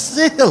be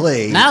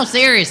silly. No,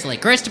 seriously.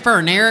 Christopher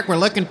and Eric were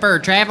looking for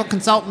a travel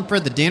consultant for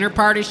the Dinner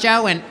Party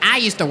Show, and I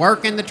used to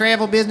work in the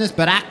travel business,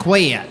 but I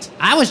quit.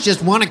 I was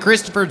just one of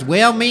Christopher's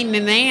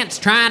well-meaning aunts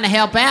trying to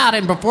help out,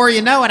 and before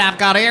you know it, I've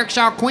got Eric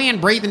Shaw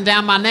Quinn breathing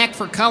down my neck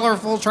for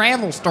colorful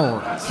travel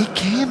stories. He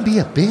can be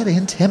a bit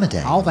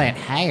intimidating. All that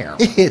hair.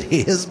 It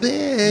is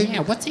big.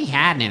 Yeah, what's he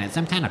hiding in it?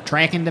 Some kind of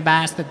tracking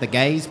device that the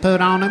gays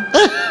put on him?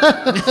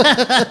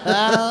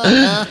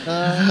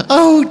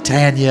 Oh,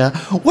 Tanya.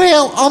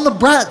 Well, on the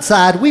bright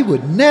side, we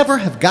would never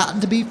have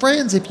gotten to be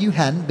friends if you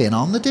hadn't been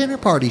on the Dinner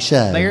Party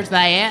Show. There's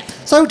that.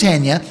 So,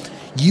 Tanya,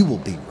 you will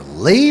be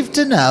relieved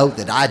to know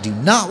that I do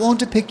not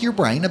want to pick your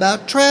brain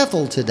about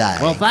travel today.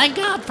 Well, thank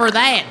God for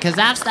that, because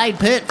I've stayed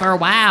put for a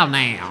while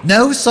now.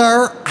 No,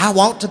 sir. I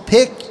want to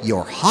pick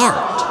your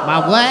heart.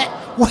 My what?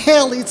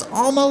 Well, it's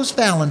almost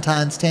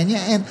Valentine's, Tanya,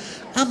 and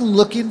I'm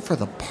looking for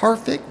the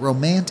perfect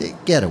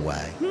romantic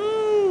getaway.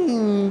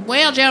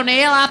 Well,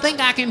 JoNell, I think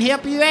I can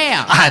help you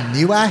out. I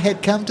knew I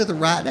had come to the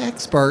right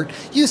expert.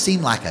 You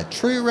seem like a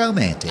true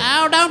romantic.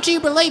 Oh, don't you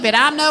believe it.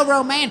 I'm no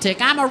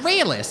romantic. I'm a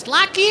realist,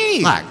 like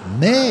you. Like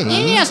me?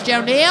 Yes,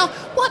 JoNell.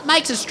 What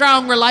makes a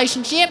strong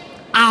relationship?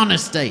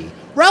 Honesty.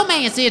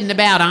 Romance isn't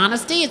about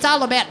honesty. It's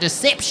all about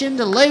deception,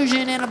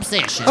 delusion, and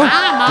obsession. Oh,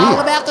 I'm all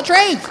dear. about the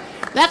truth.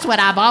 That's what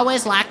I've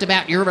always liked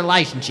about your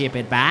relationship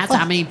advice. Oh,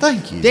 I mean,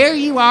 thank you. There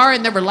you are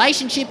in the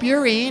relationship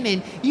you're in,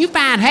 and you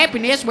find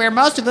happiness where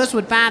most of us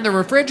would find the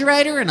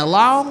refrigerator and a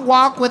long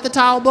walk with a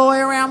tall boy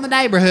around the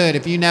neighborhood,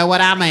 if you know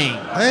what I mean.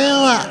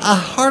 Well, I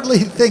hardly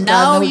think I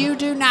know. No, you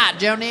do not,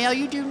 JoNell.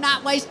 You do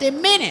not waste a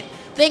minute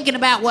thinking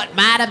about what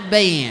might have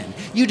been.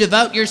 You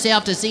devote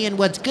yourself to seeing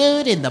what's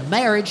good in the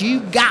marriage you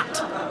got.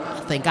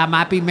 I think I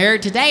might be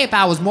married today if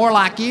I was more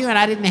like you and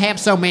I didn't have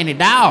so many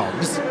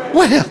dogs.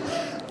 Well,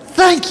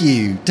 thank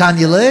you,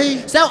 Tanya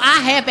Lee. So I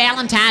have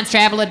Valentine's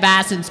travel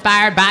advice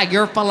inspired by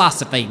your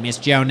philosophy, Miss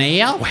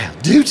JoNell. Well,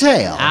 do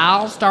tell.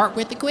 I'll start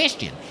with the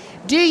question.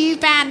 Do you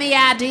find the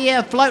idea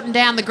of floating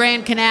down the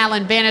Grand Canal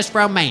in Venice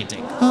romantic?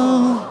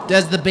 Oh.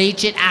 Does the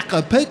beach at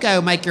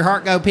Acapulco make your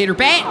heart go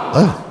pitter-pat?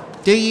 Oh.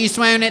 Do you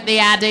swoon at the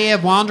idea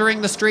of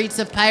wandering the streets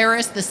of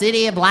Paris, the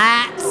city of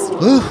lights?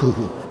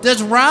 Ooh.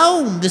 Does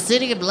Rome, the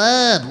city of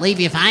blood,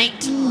 leave you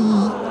faint?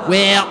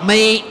 Well,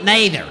 me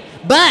neither.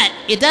 But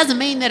it doesn't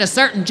mean that a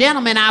certain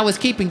gentleman I was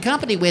keeping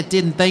company with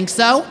didn't think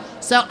so.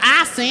 So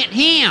I sent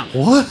him.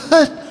 What?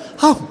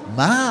 Oh,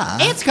 my.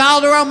 It's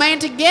called a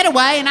romantic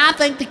getaway, and I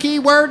think the key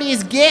word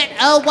is get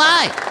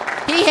away.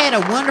 He had a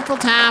wonderful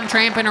time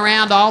tramping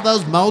around all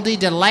those moldy,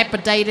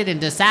 dilapidated,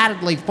 and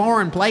decidedly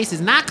foreign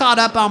places, and I caught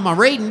up on my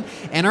reading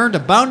and earned a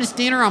bonus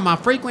dinner on my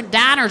frequent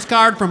diners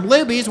card from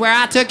Luby's, where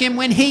I took him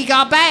when he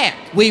got back.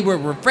 We were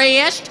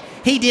refreshed.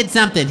 He did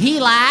something he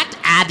liked,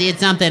 I did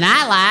something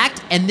I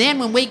liked, and then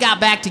when we got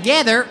back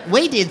together,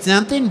 we did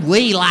something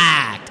we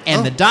liked.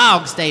 And the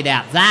dog stayed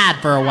outside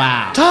for a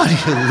while. Tony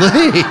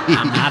Lee.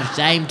 I'm not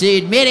ashamed to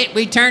admit it.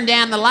 We turned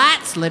down the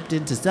lights, slipped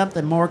into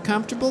something more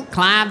comfortable,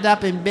 climbed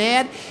up in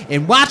bed,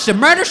 and watched a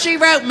Murder, She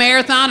Wrote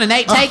marathon and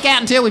ate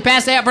takeout until we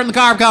passed out from the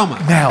carb coma.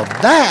 Now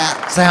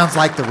that sounds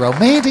like the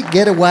romantic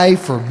getaway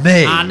for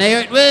me. I knew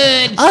it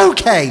would.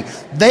 Okay,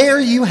 there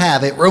you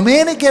have it.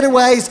 Romantic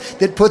getaways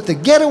that put the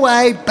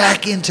getaway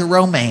back into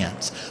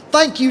romance.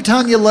 Thank you,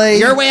 Tanya Lee.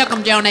 You're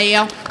welcome,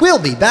 JoNell. We'll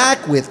be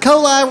back with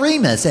Coli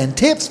Remus and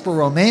tips for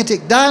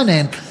romantic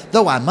dining,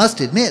 though I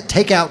must admit,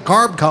 takeout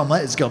carb coma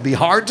is going to be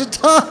hard to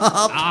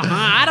top.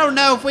 I don't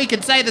know if we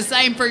could say the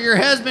same for your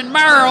husband,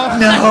 Merle.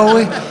 No,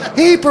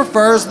 he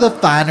prefers the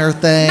finer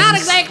things. Not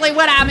exactly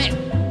what I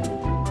meant.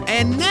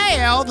 And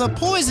now, the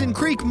Poison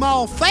Creek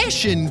Mall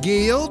Fashion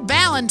Guild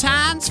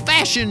Valentine's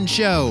Fashion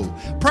Show.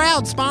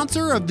 Proud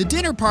sponsor of the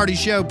Dinner Party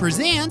Show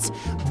presents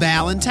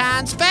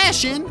Valentine's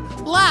Fashion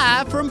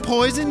live from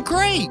Poison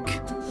Creek.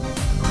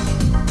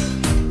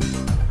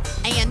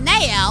 And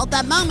now,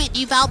 the moment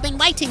you've all been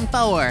waiting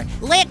for.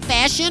 Lit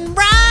Fashion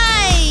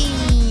Rain!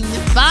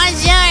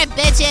 Bonjour,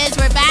 bitches!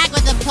 We're back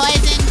with the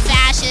Poison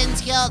Fashion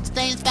Guild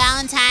themed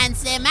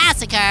Valentine's Day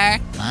Massacre.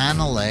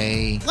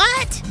 Finally.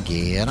 What?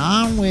 Get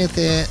on with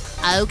it.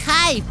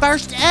 Okay,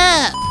 first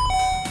up.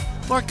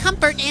 For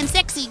comfort and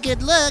sexy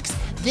good looks,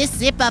 this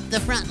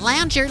zip-up-the-front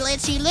lounger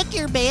lets you look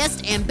your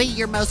best and be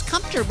your most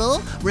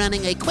comfortable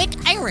running a quick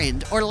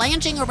errand or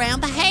lounging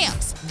around the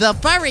house. The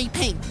furry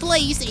pink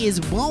fleece is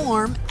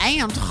warm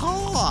and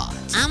hot.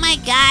 Oh my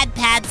God,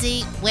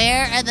 Patsy,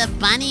 where are the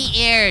bunny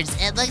ears?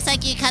 It looks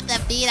like you cut the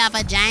feet off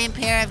a giant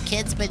pair of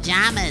kids'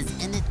 pajamas,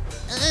 and it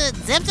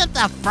zips up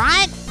the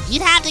front.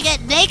 You'd have to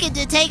get naked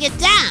to take a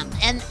dump,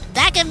 and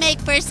that could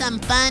make for some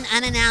fun,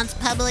 unannounced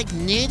public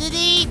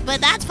nudity, but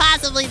that's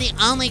possibly the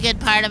only good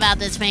part about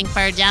this pink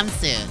fur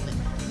jumpsuit.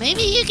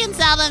 Maybe you can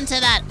sell them to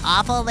that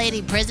awful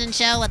lady prison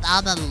show with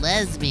all the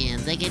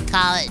lesbians. They could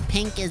call it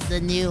Pink is the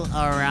New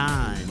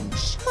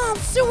Orange.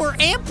 Monsieur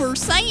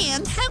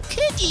Ampersand, how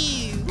could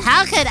you?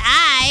 How could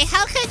I?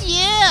 How could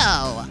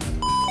you?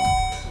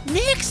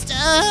 Next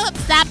up.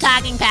 Stop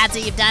talking,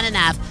 Patsy. You've done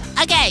enough.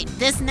 Okay,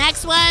 this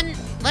next one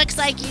looks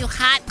like you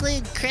hot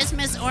glued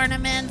Christmas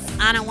ornaments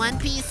on a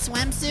one-piece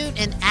swimsuit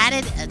and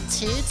added a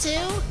tutu.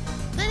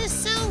 That is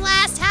so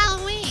last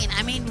Halloween.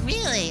 I mean,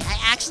 really, I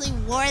actually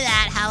wore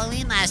that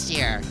Halloween last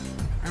year.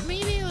 Or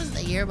maybe it was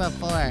the year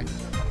before.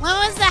 When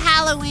was the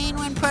Halloween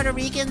when Puerto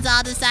Ricans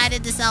all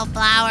decided to sell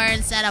flour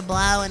instead of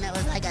blow and it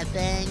was like a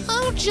thing?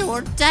 Oh,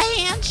 Jordan.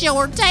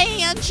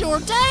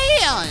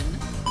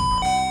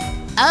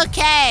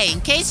 Okay, in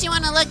case you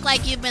want to look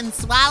like you've been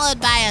swallowed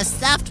by a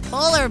stuffed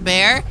polar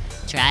bear,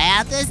 try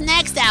out this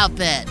next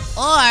outfit.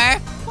 Or,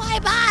 why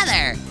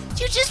bother?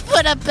 You just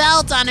put a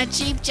belt on a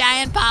cheap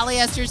giant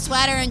polyester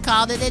sweater and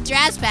called it a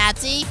dress,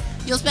 Patsy.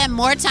 You'll spend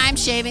more time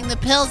shaving the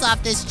pills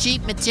off this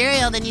cheap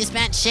material than you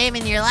spent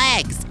shaving your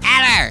legs.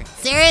 Ever.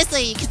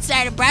 Seriously, you could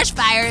start a brush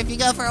fire if you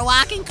go for a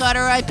walk in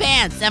corduroy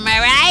pants. Am I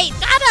right?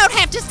 I don't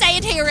have to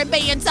stand here and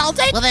be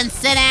insulted. Well, then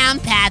sit down,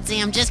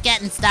 Patsy. I'm just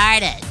getting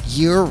started.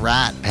 You're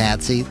right,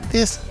 Patsy.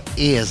 This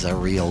is a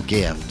real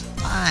gift.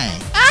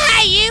 Thanks. I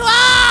hate you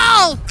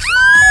all!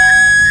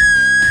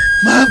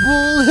 My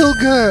poor little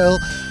girl.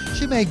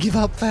 She may give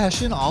up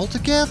fashion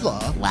altogether.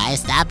 Why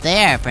stop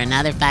there? For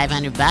another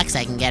 $500,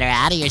 I can get her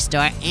out of your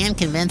store and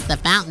convince the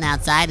fountain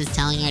outside is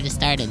telling her to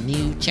start a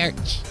new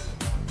church.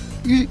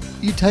 You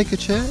take a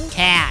check?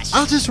 Cash.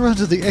 I'll just run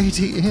to the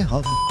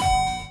ATM.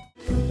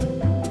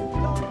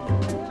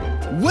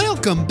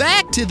 Welcome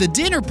back to the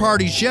Dinner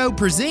Party Show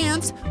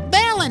presents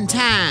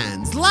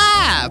Valentine's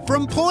live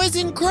from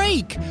Poison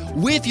Creek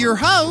with your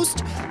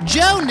host,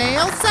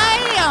 JoNell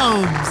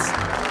Samms.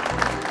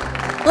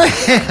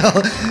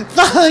 Well,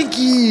 thank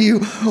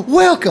you.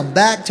 Welcome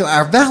back to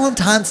our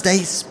Valentine's Day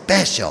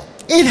special.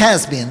 It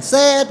has been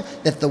said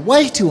that the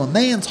way to a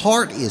man's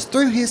heart is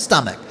through his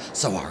stomach,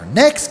 so our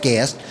next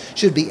guest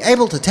should be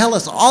able to tell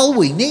us all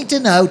we need to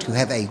know to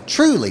have a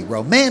truly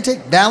romantic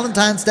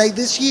Valentine's Day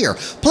this year.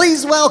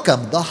 Please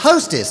welcome the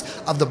hostess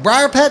of the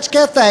Briar Patch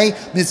Cafe,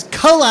 Miss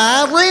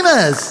Coli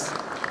Remus.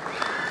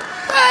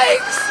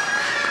 Thanks.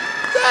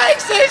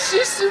 That's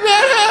just about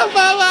how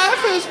my life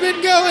has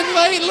been going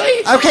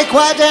lately. Okay,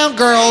 quiet down,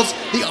 girls.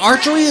 The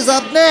archery is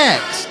up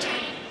next.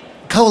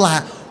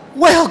 Coli,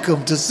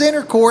 welcome to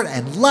Center Court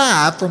and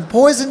live from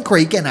Poison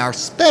Creek and our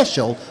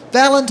special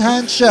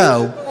Valentine's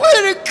show.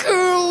 What a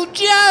cool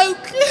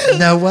joke.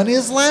 No one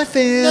is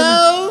laughing.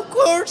 No,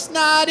 course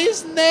not.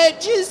 Isn't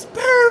that just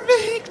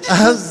perfect?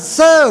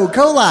 So,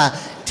 Coli,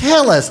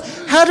 tell us,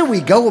 how do we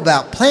go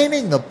about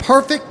planning the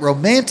perfect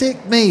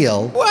romantic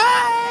meal?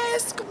 Why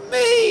ask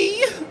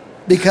me?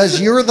 Because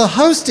you're the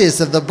hostess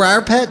of the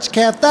Briar Patch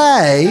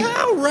Cafe.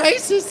 How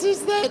racist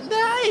is that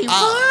name,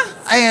 huh?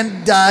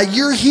 And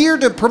you're here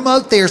to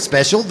promote their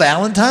special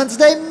Valentine's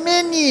Day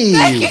menu.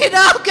 They can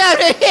all go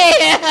to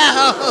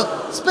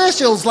hell.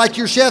 Specials like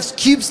your chef's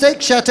cube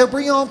steak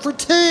Chateaubriand for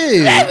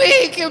 2. Maybe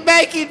he can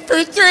make it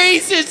for 3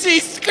 since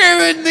he's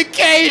screwing the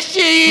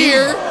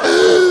cashier.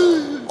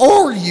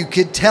 Or you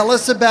could tell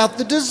us about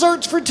the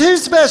desserts for 2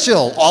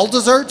 special. All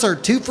desserts are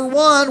 2 for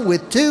 1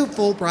 with 2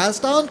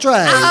 full-priced entrees.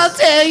 I'll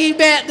tell you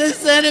about the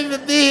son of a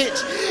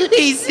bitch.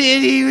 He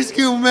said he was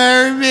going to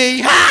marry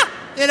me. Ha!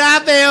 And I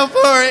fell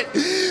for it.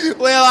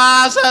 Well,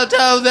 I also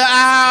told the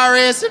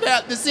IRS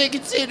about the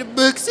second set of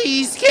books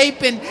he's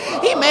keeping.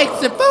 He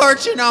makes a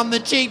fortune on the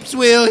cheap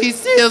swill he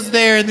sells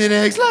there and then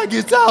acts like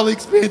it's all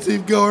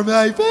expensive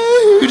gourmet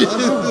food.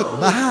 Oh,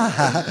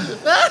 my.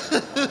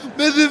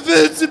 But the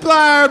food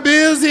supplier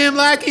bills him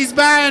like he's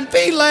buying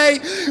filet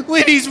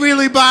when he's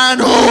really buying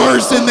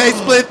horse, and they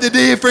split the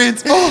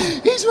difference.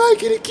 He's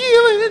making a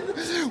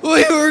killing.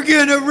 We were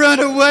going to run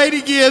away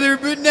together,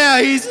 but now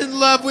he's in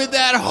love with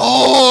that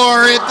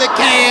whore at the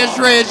cash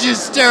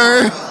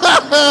register.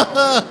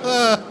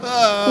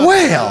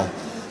 Well,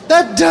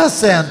 that does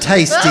sound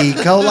tasty,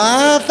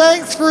 Coli.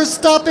 Thanks for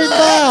stopping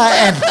by.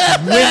 And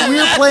when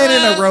we're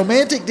planning a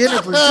romantic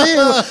dinner for 2,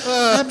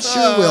 I'm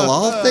sure we'll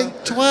all think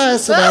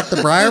twice about the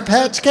Briar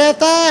Patch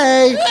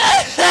Cafe.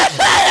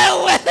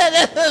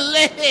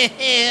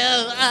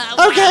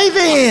 Okay,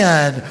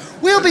 then.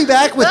 We'll be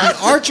back with the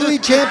archery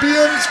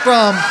champions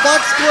from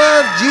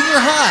Foxglove Junior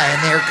High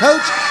and their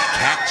coach,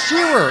 Kat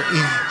Shearer,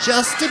 in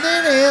just a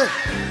minute.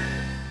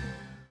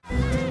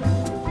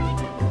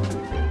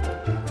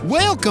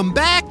 Welcome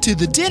back to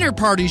the Dinner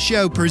Party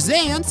Show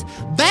presents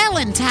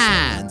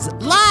Valentine's,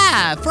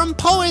 live from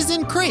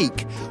Poison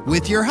Creek,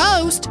 with your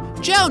host,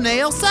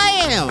 JoNell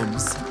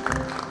Samms.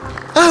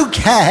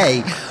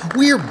 Okay,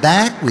 we're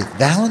back with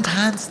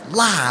Valentine's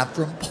live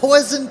from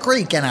Poison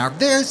Creek and our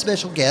very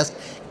special guest,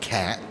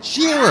 Kat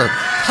Shearer,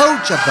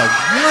 coach of the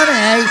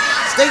 1A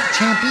state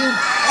champion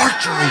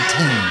archery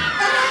team.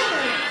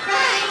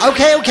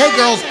 Okay,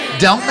 girls,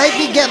 don't make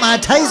me get my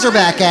taser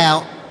back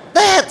out.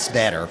 That's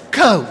better.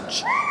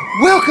 Coach,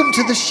 welcome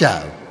to the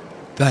show.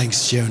 Thanks,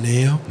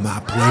 JoNell. My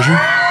pleasure.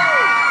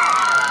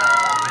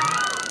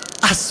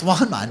 I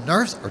swan my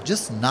nerves are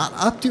just not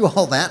up to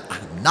all that.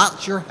 I'm not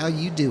sure how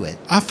you do it.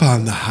 I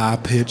find the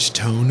high-pitched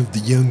tone of the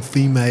young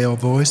female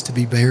voice to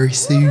be very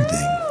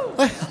soothing.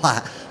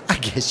 Well, I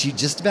guess you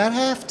just about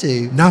have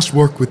to. Nice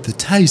work with the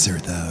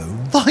taser, though.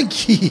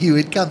 Thank you.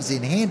 It comes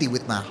in handy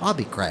with my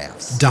hobby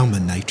crafts.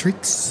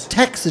 Dominatrix?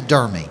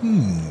 Taxidermy.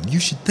 You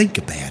should think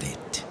about it.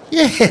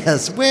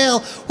 Yes, well,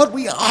 what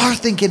we are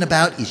thinking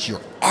about is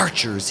your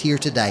archers here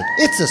today.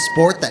 It's a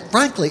sport that,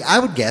 frankly, I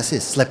would guess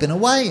is slipping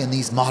away in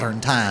these modern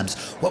times,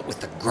 what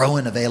with the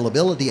growing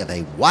availability of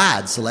a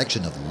wide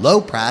selection of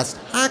low-priced,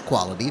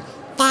 high-quality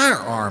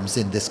firearms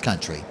in this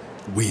country.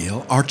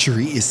 Well,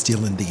 archery is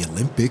still in the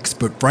Olympics,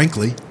 but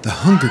frankly, the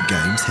Hunger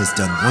Games has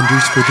done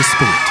wonders for the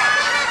sport.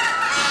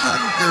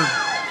 Hunger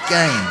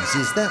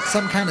Games? Is that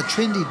some kind of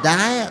trendy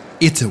diet?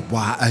 It's a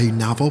YA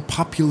novel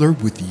popular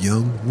with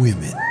young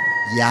women.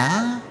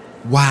 Yeah?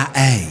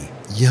 YA,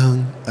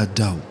 young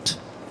adult.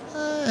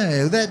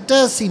 Oh, that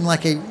does seem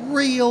like a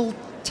real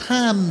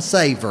time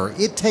saver.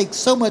 It takes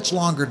so much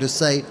longer to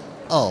say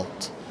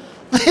alt.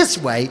 This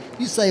way,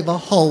 you save a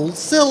whole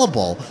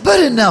syllable.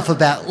 But enough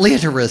about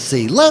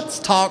literacy. Let's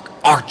talk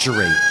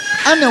archery.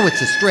 I know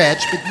it's a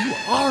stretch, but you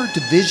are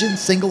Division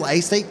Single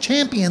A state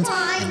champions,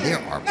 and there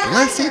are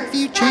blessed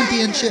few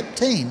championship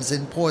teams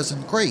in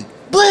Poison Creek.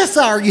 Bless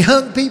our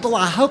young people.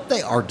 I hope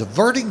they are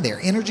diverting their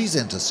energies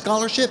into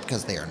scholarship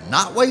because they are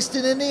not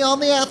wasting any on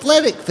the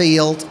athletic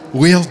field.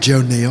 Well,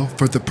 JoNell,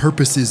 for the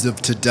purposes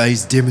of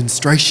today's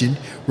demonstration,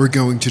 we're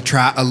going to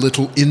try a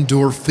little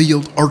indoor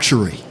field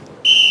archery.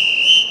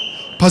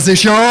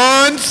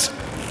 Positions!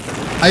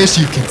 As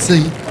you can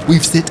see,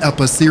 we've set up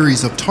a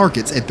series of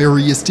targets at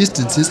various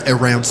distances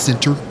around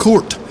center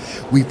court.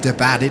 We've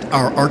divided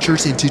our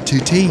archers into 2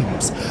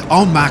 teams.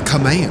 On my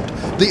command,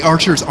 the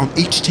archers on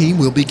each team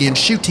will begin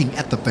shooting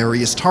at the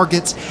various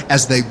targets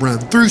as they run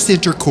through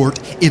center court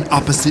in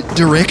opposite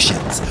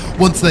directions.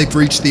 Once they've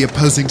reached the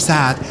opposing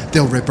side,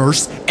 they'll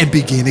reverse and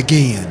begin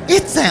again.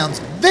 It sounds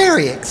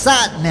very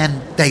exciting,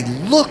 and they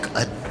look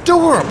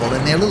adorable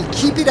in their little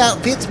Cupid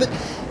outfits, but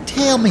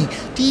tell me,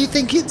 do you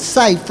think it's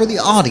safe for the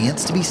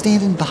audience to be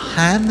standing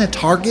behind the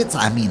targets?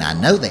 I mean, I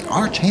know they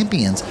are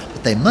champions,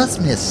 but they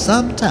must miss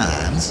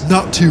sometimes.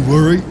 Not to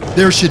worry.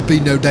 There should be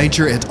no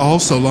danger at all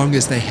so long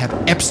as they have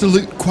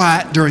absolute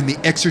quiet during the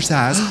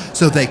exercise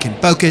so they can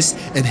focus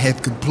and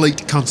have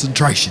complete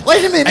concentration.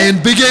 Wait a minute.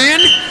 And begin.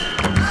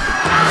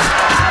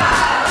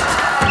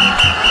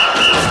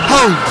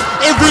 Hold.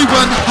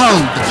 Everyone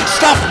hold.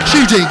 Stop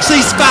shooting.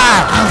 Cease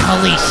fire. Oh,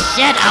 holy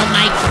shit. Oh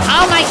my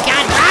God.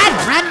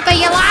 Run for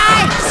your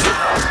lives.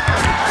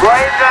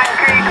 Poison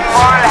Creek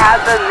Mall has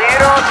a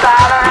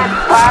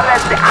zero-tolerance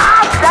policy.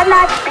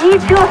 Cannot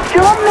beat you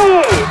to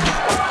me.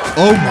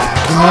 Oh my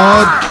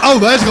God. Oh,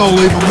 that's gonna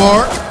leave a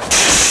mark.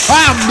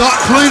 I'm not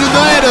cleaning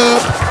that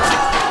up.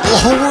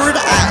 Lord,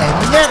 I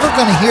am never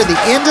going to hear the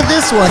end of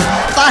this one.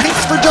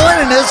 Thanks for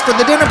joining us for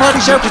the Dinner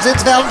Party Show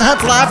presents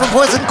Valentine's live from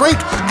Poison Creek.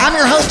 I'm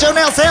your host,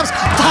 JoNell Samms.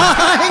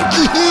 Thank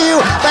you.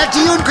 Back to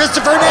you and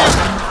Christopher and Eric.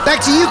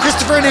 Back to you,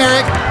 Christopher and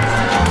Eric.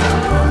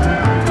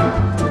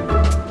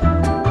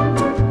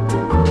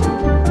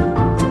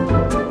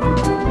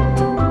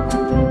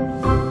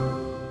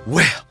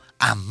 Well,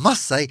 I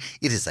must say,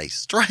 it is a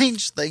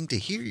strange thing to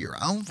hear your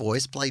own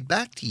voice played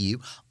back to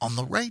you on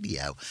the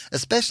radio,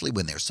 especially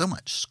when there's so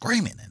much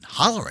screaming and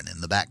hollering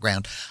in the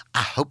background.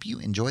 I hope you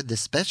enjoyed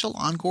this special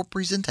encore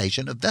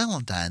presentation of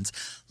Valentine's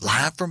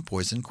live from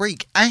Poison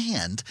Creek,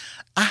 and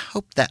I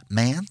hope that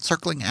man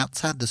circling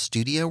outside the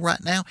studio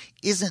right now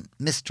isn't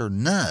Mr.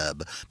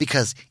 Nub,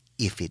 because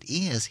if it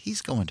is,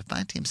 he's going to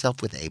find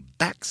himself with a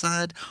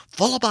backside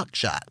full of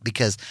buckshot,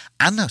 because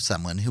I know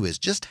someone who has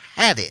just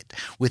had it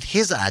with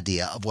his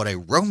idea of what a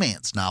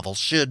romance novel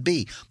should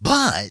be.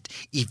 But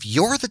if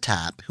you're the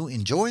type who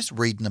enjoys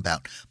reading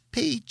about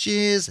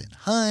peaches and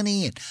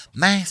honey and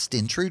masked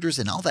intruders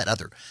and all that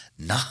other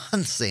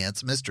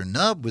nonsense Mr.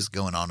 Nub was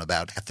going on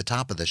about at the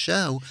top of the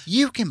show,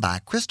 you can buy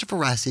Christopher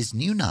Rice's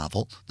new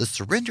novel, The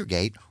Surrender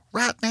Gate,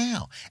 right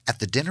now at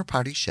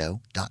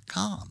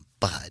thedinnerpartyshow.com.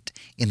 But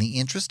in the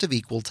interest of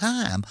equal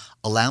time,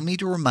 allow me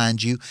to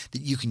remind you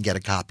that you can get a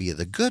copy of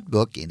the good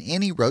book in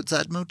any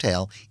roadside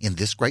motel in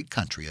this great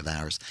country of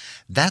ours.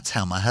 That's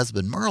how my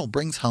husband Merle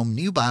brings home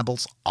new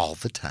Bibles all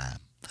the time.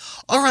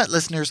 All right,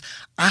 listeners,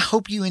 I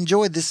hope you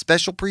enjoyed this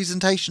special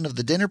presentation of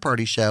the Dinner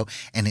Party Show,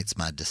 and it's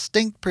my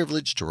distinct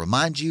privilege to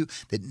remind you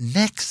that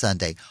next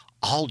Sunday,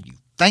 all you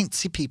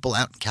fancy people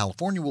out in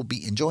California will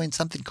be enjoying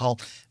something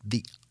called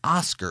the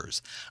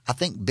Oscars. I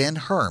think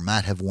Ben-Hur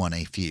might have won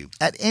a few.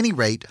 At any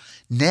rate,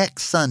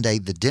 next Sunday,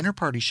 the Dinner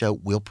Party Show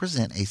will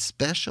present a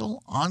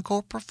special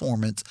encore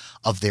performance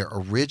of their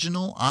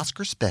original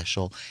Oscar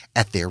special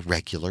at their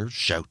regular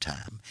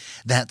showtime.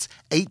 That's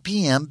 8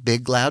 p.m.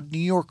 Big Loud New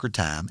Yorker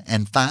time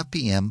and 5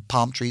 p.m.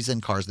 Palm Trees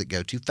and Cars That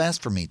Go Too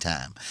Fast for Me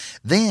time.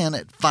 Then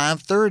at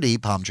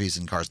 5:30 Palm Trees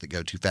and Cars That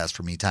Go Too Fast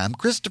for Me time,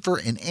 Christopher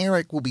and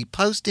Eric will be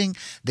posting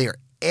their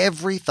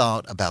every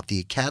thought about the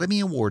Academy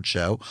Award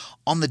show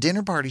on the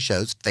Dinner Party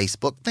Show's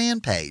Facebook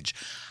fan page.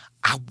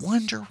 I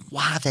wonder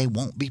why they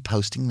won't be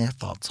posting their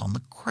thoughts on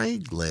the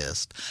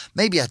Craigslist.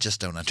 Maybe I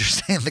just don't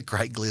understand the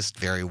Craigslist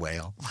very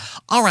well.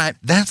 All right,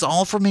 that's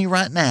all for me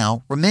right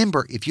now.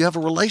 Remember, if you have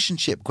a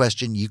relationship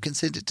question, you can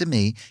send it to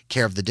me,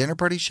 care of the Dinner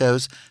Party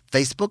Show's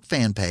Facebook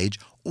fan page,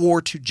 or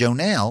to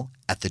JoNell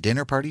at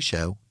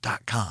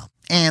thedinnerpartyshow.com.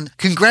 And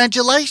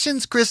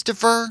congratulations,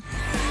 Christopher!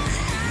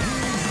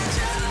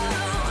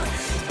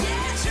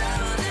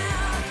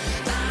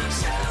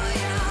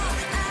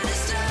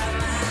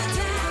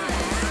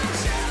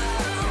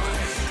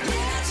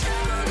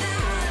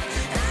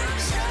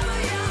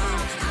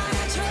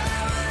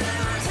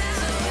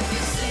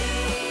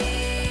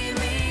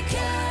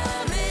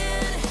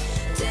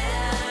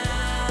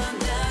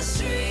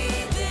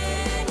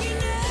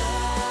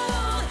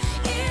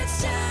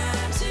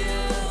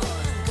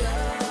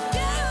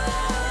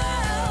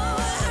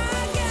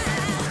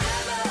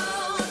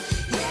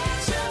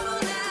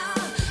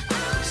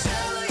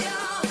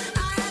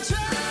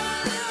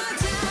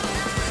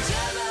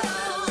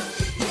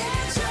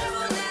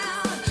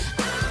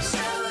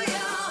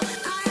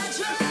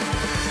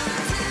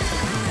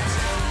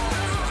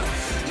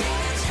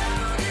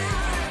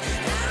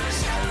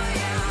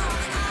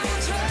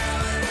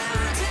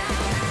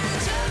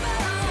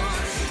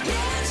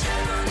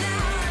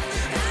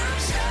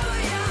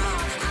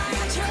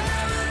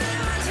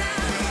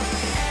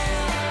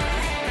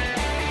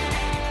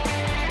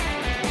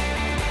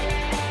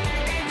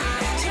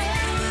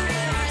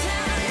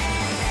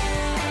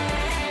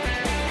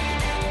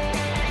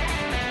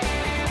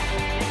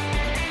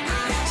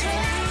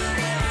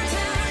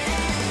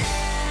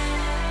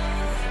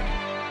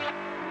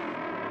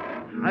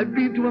 I've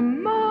been to a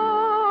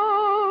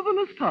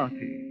marvelous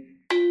party.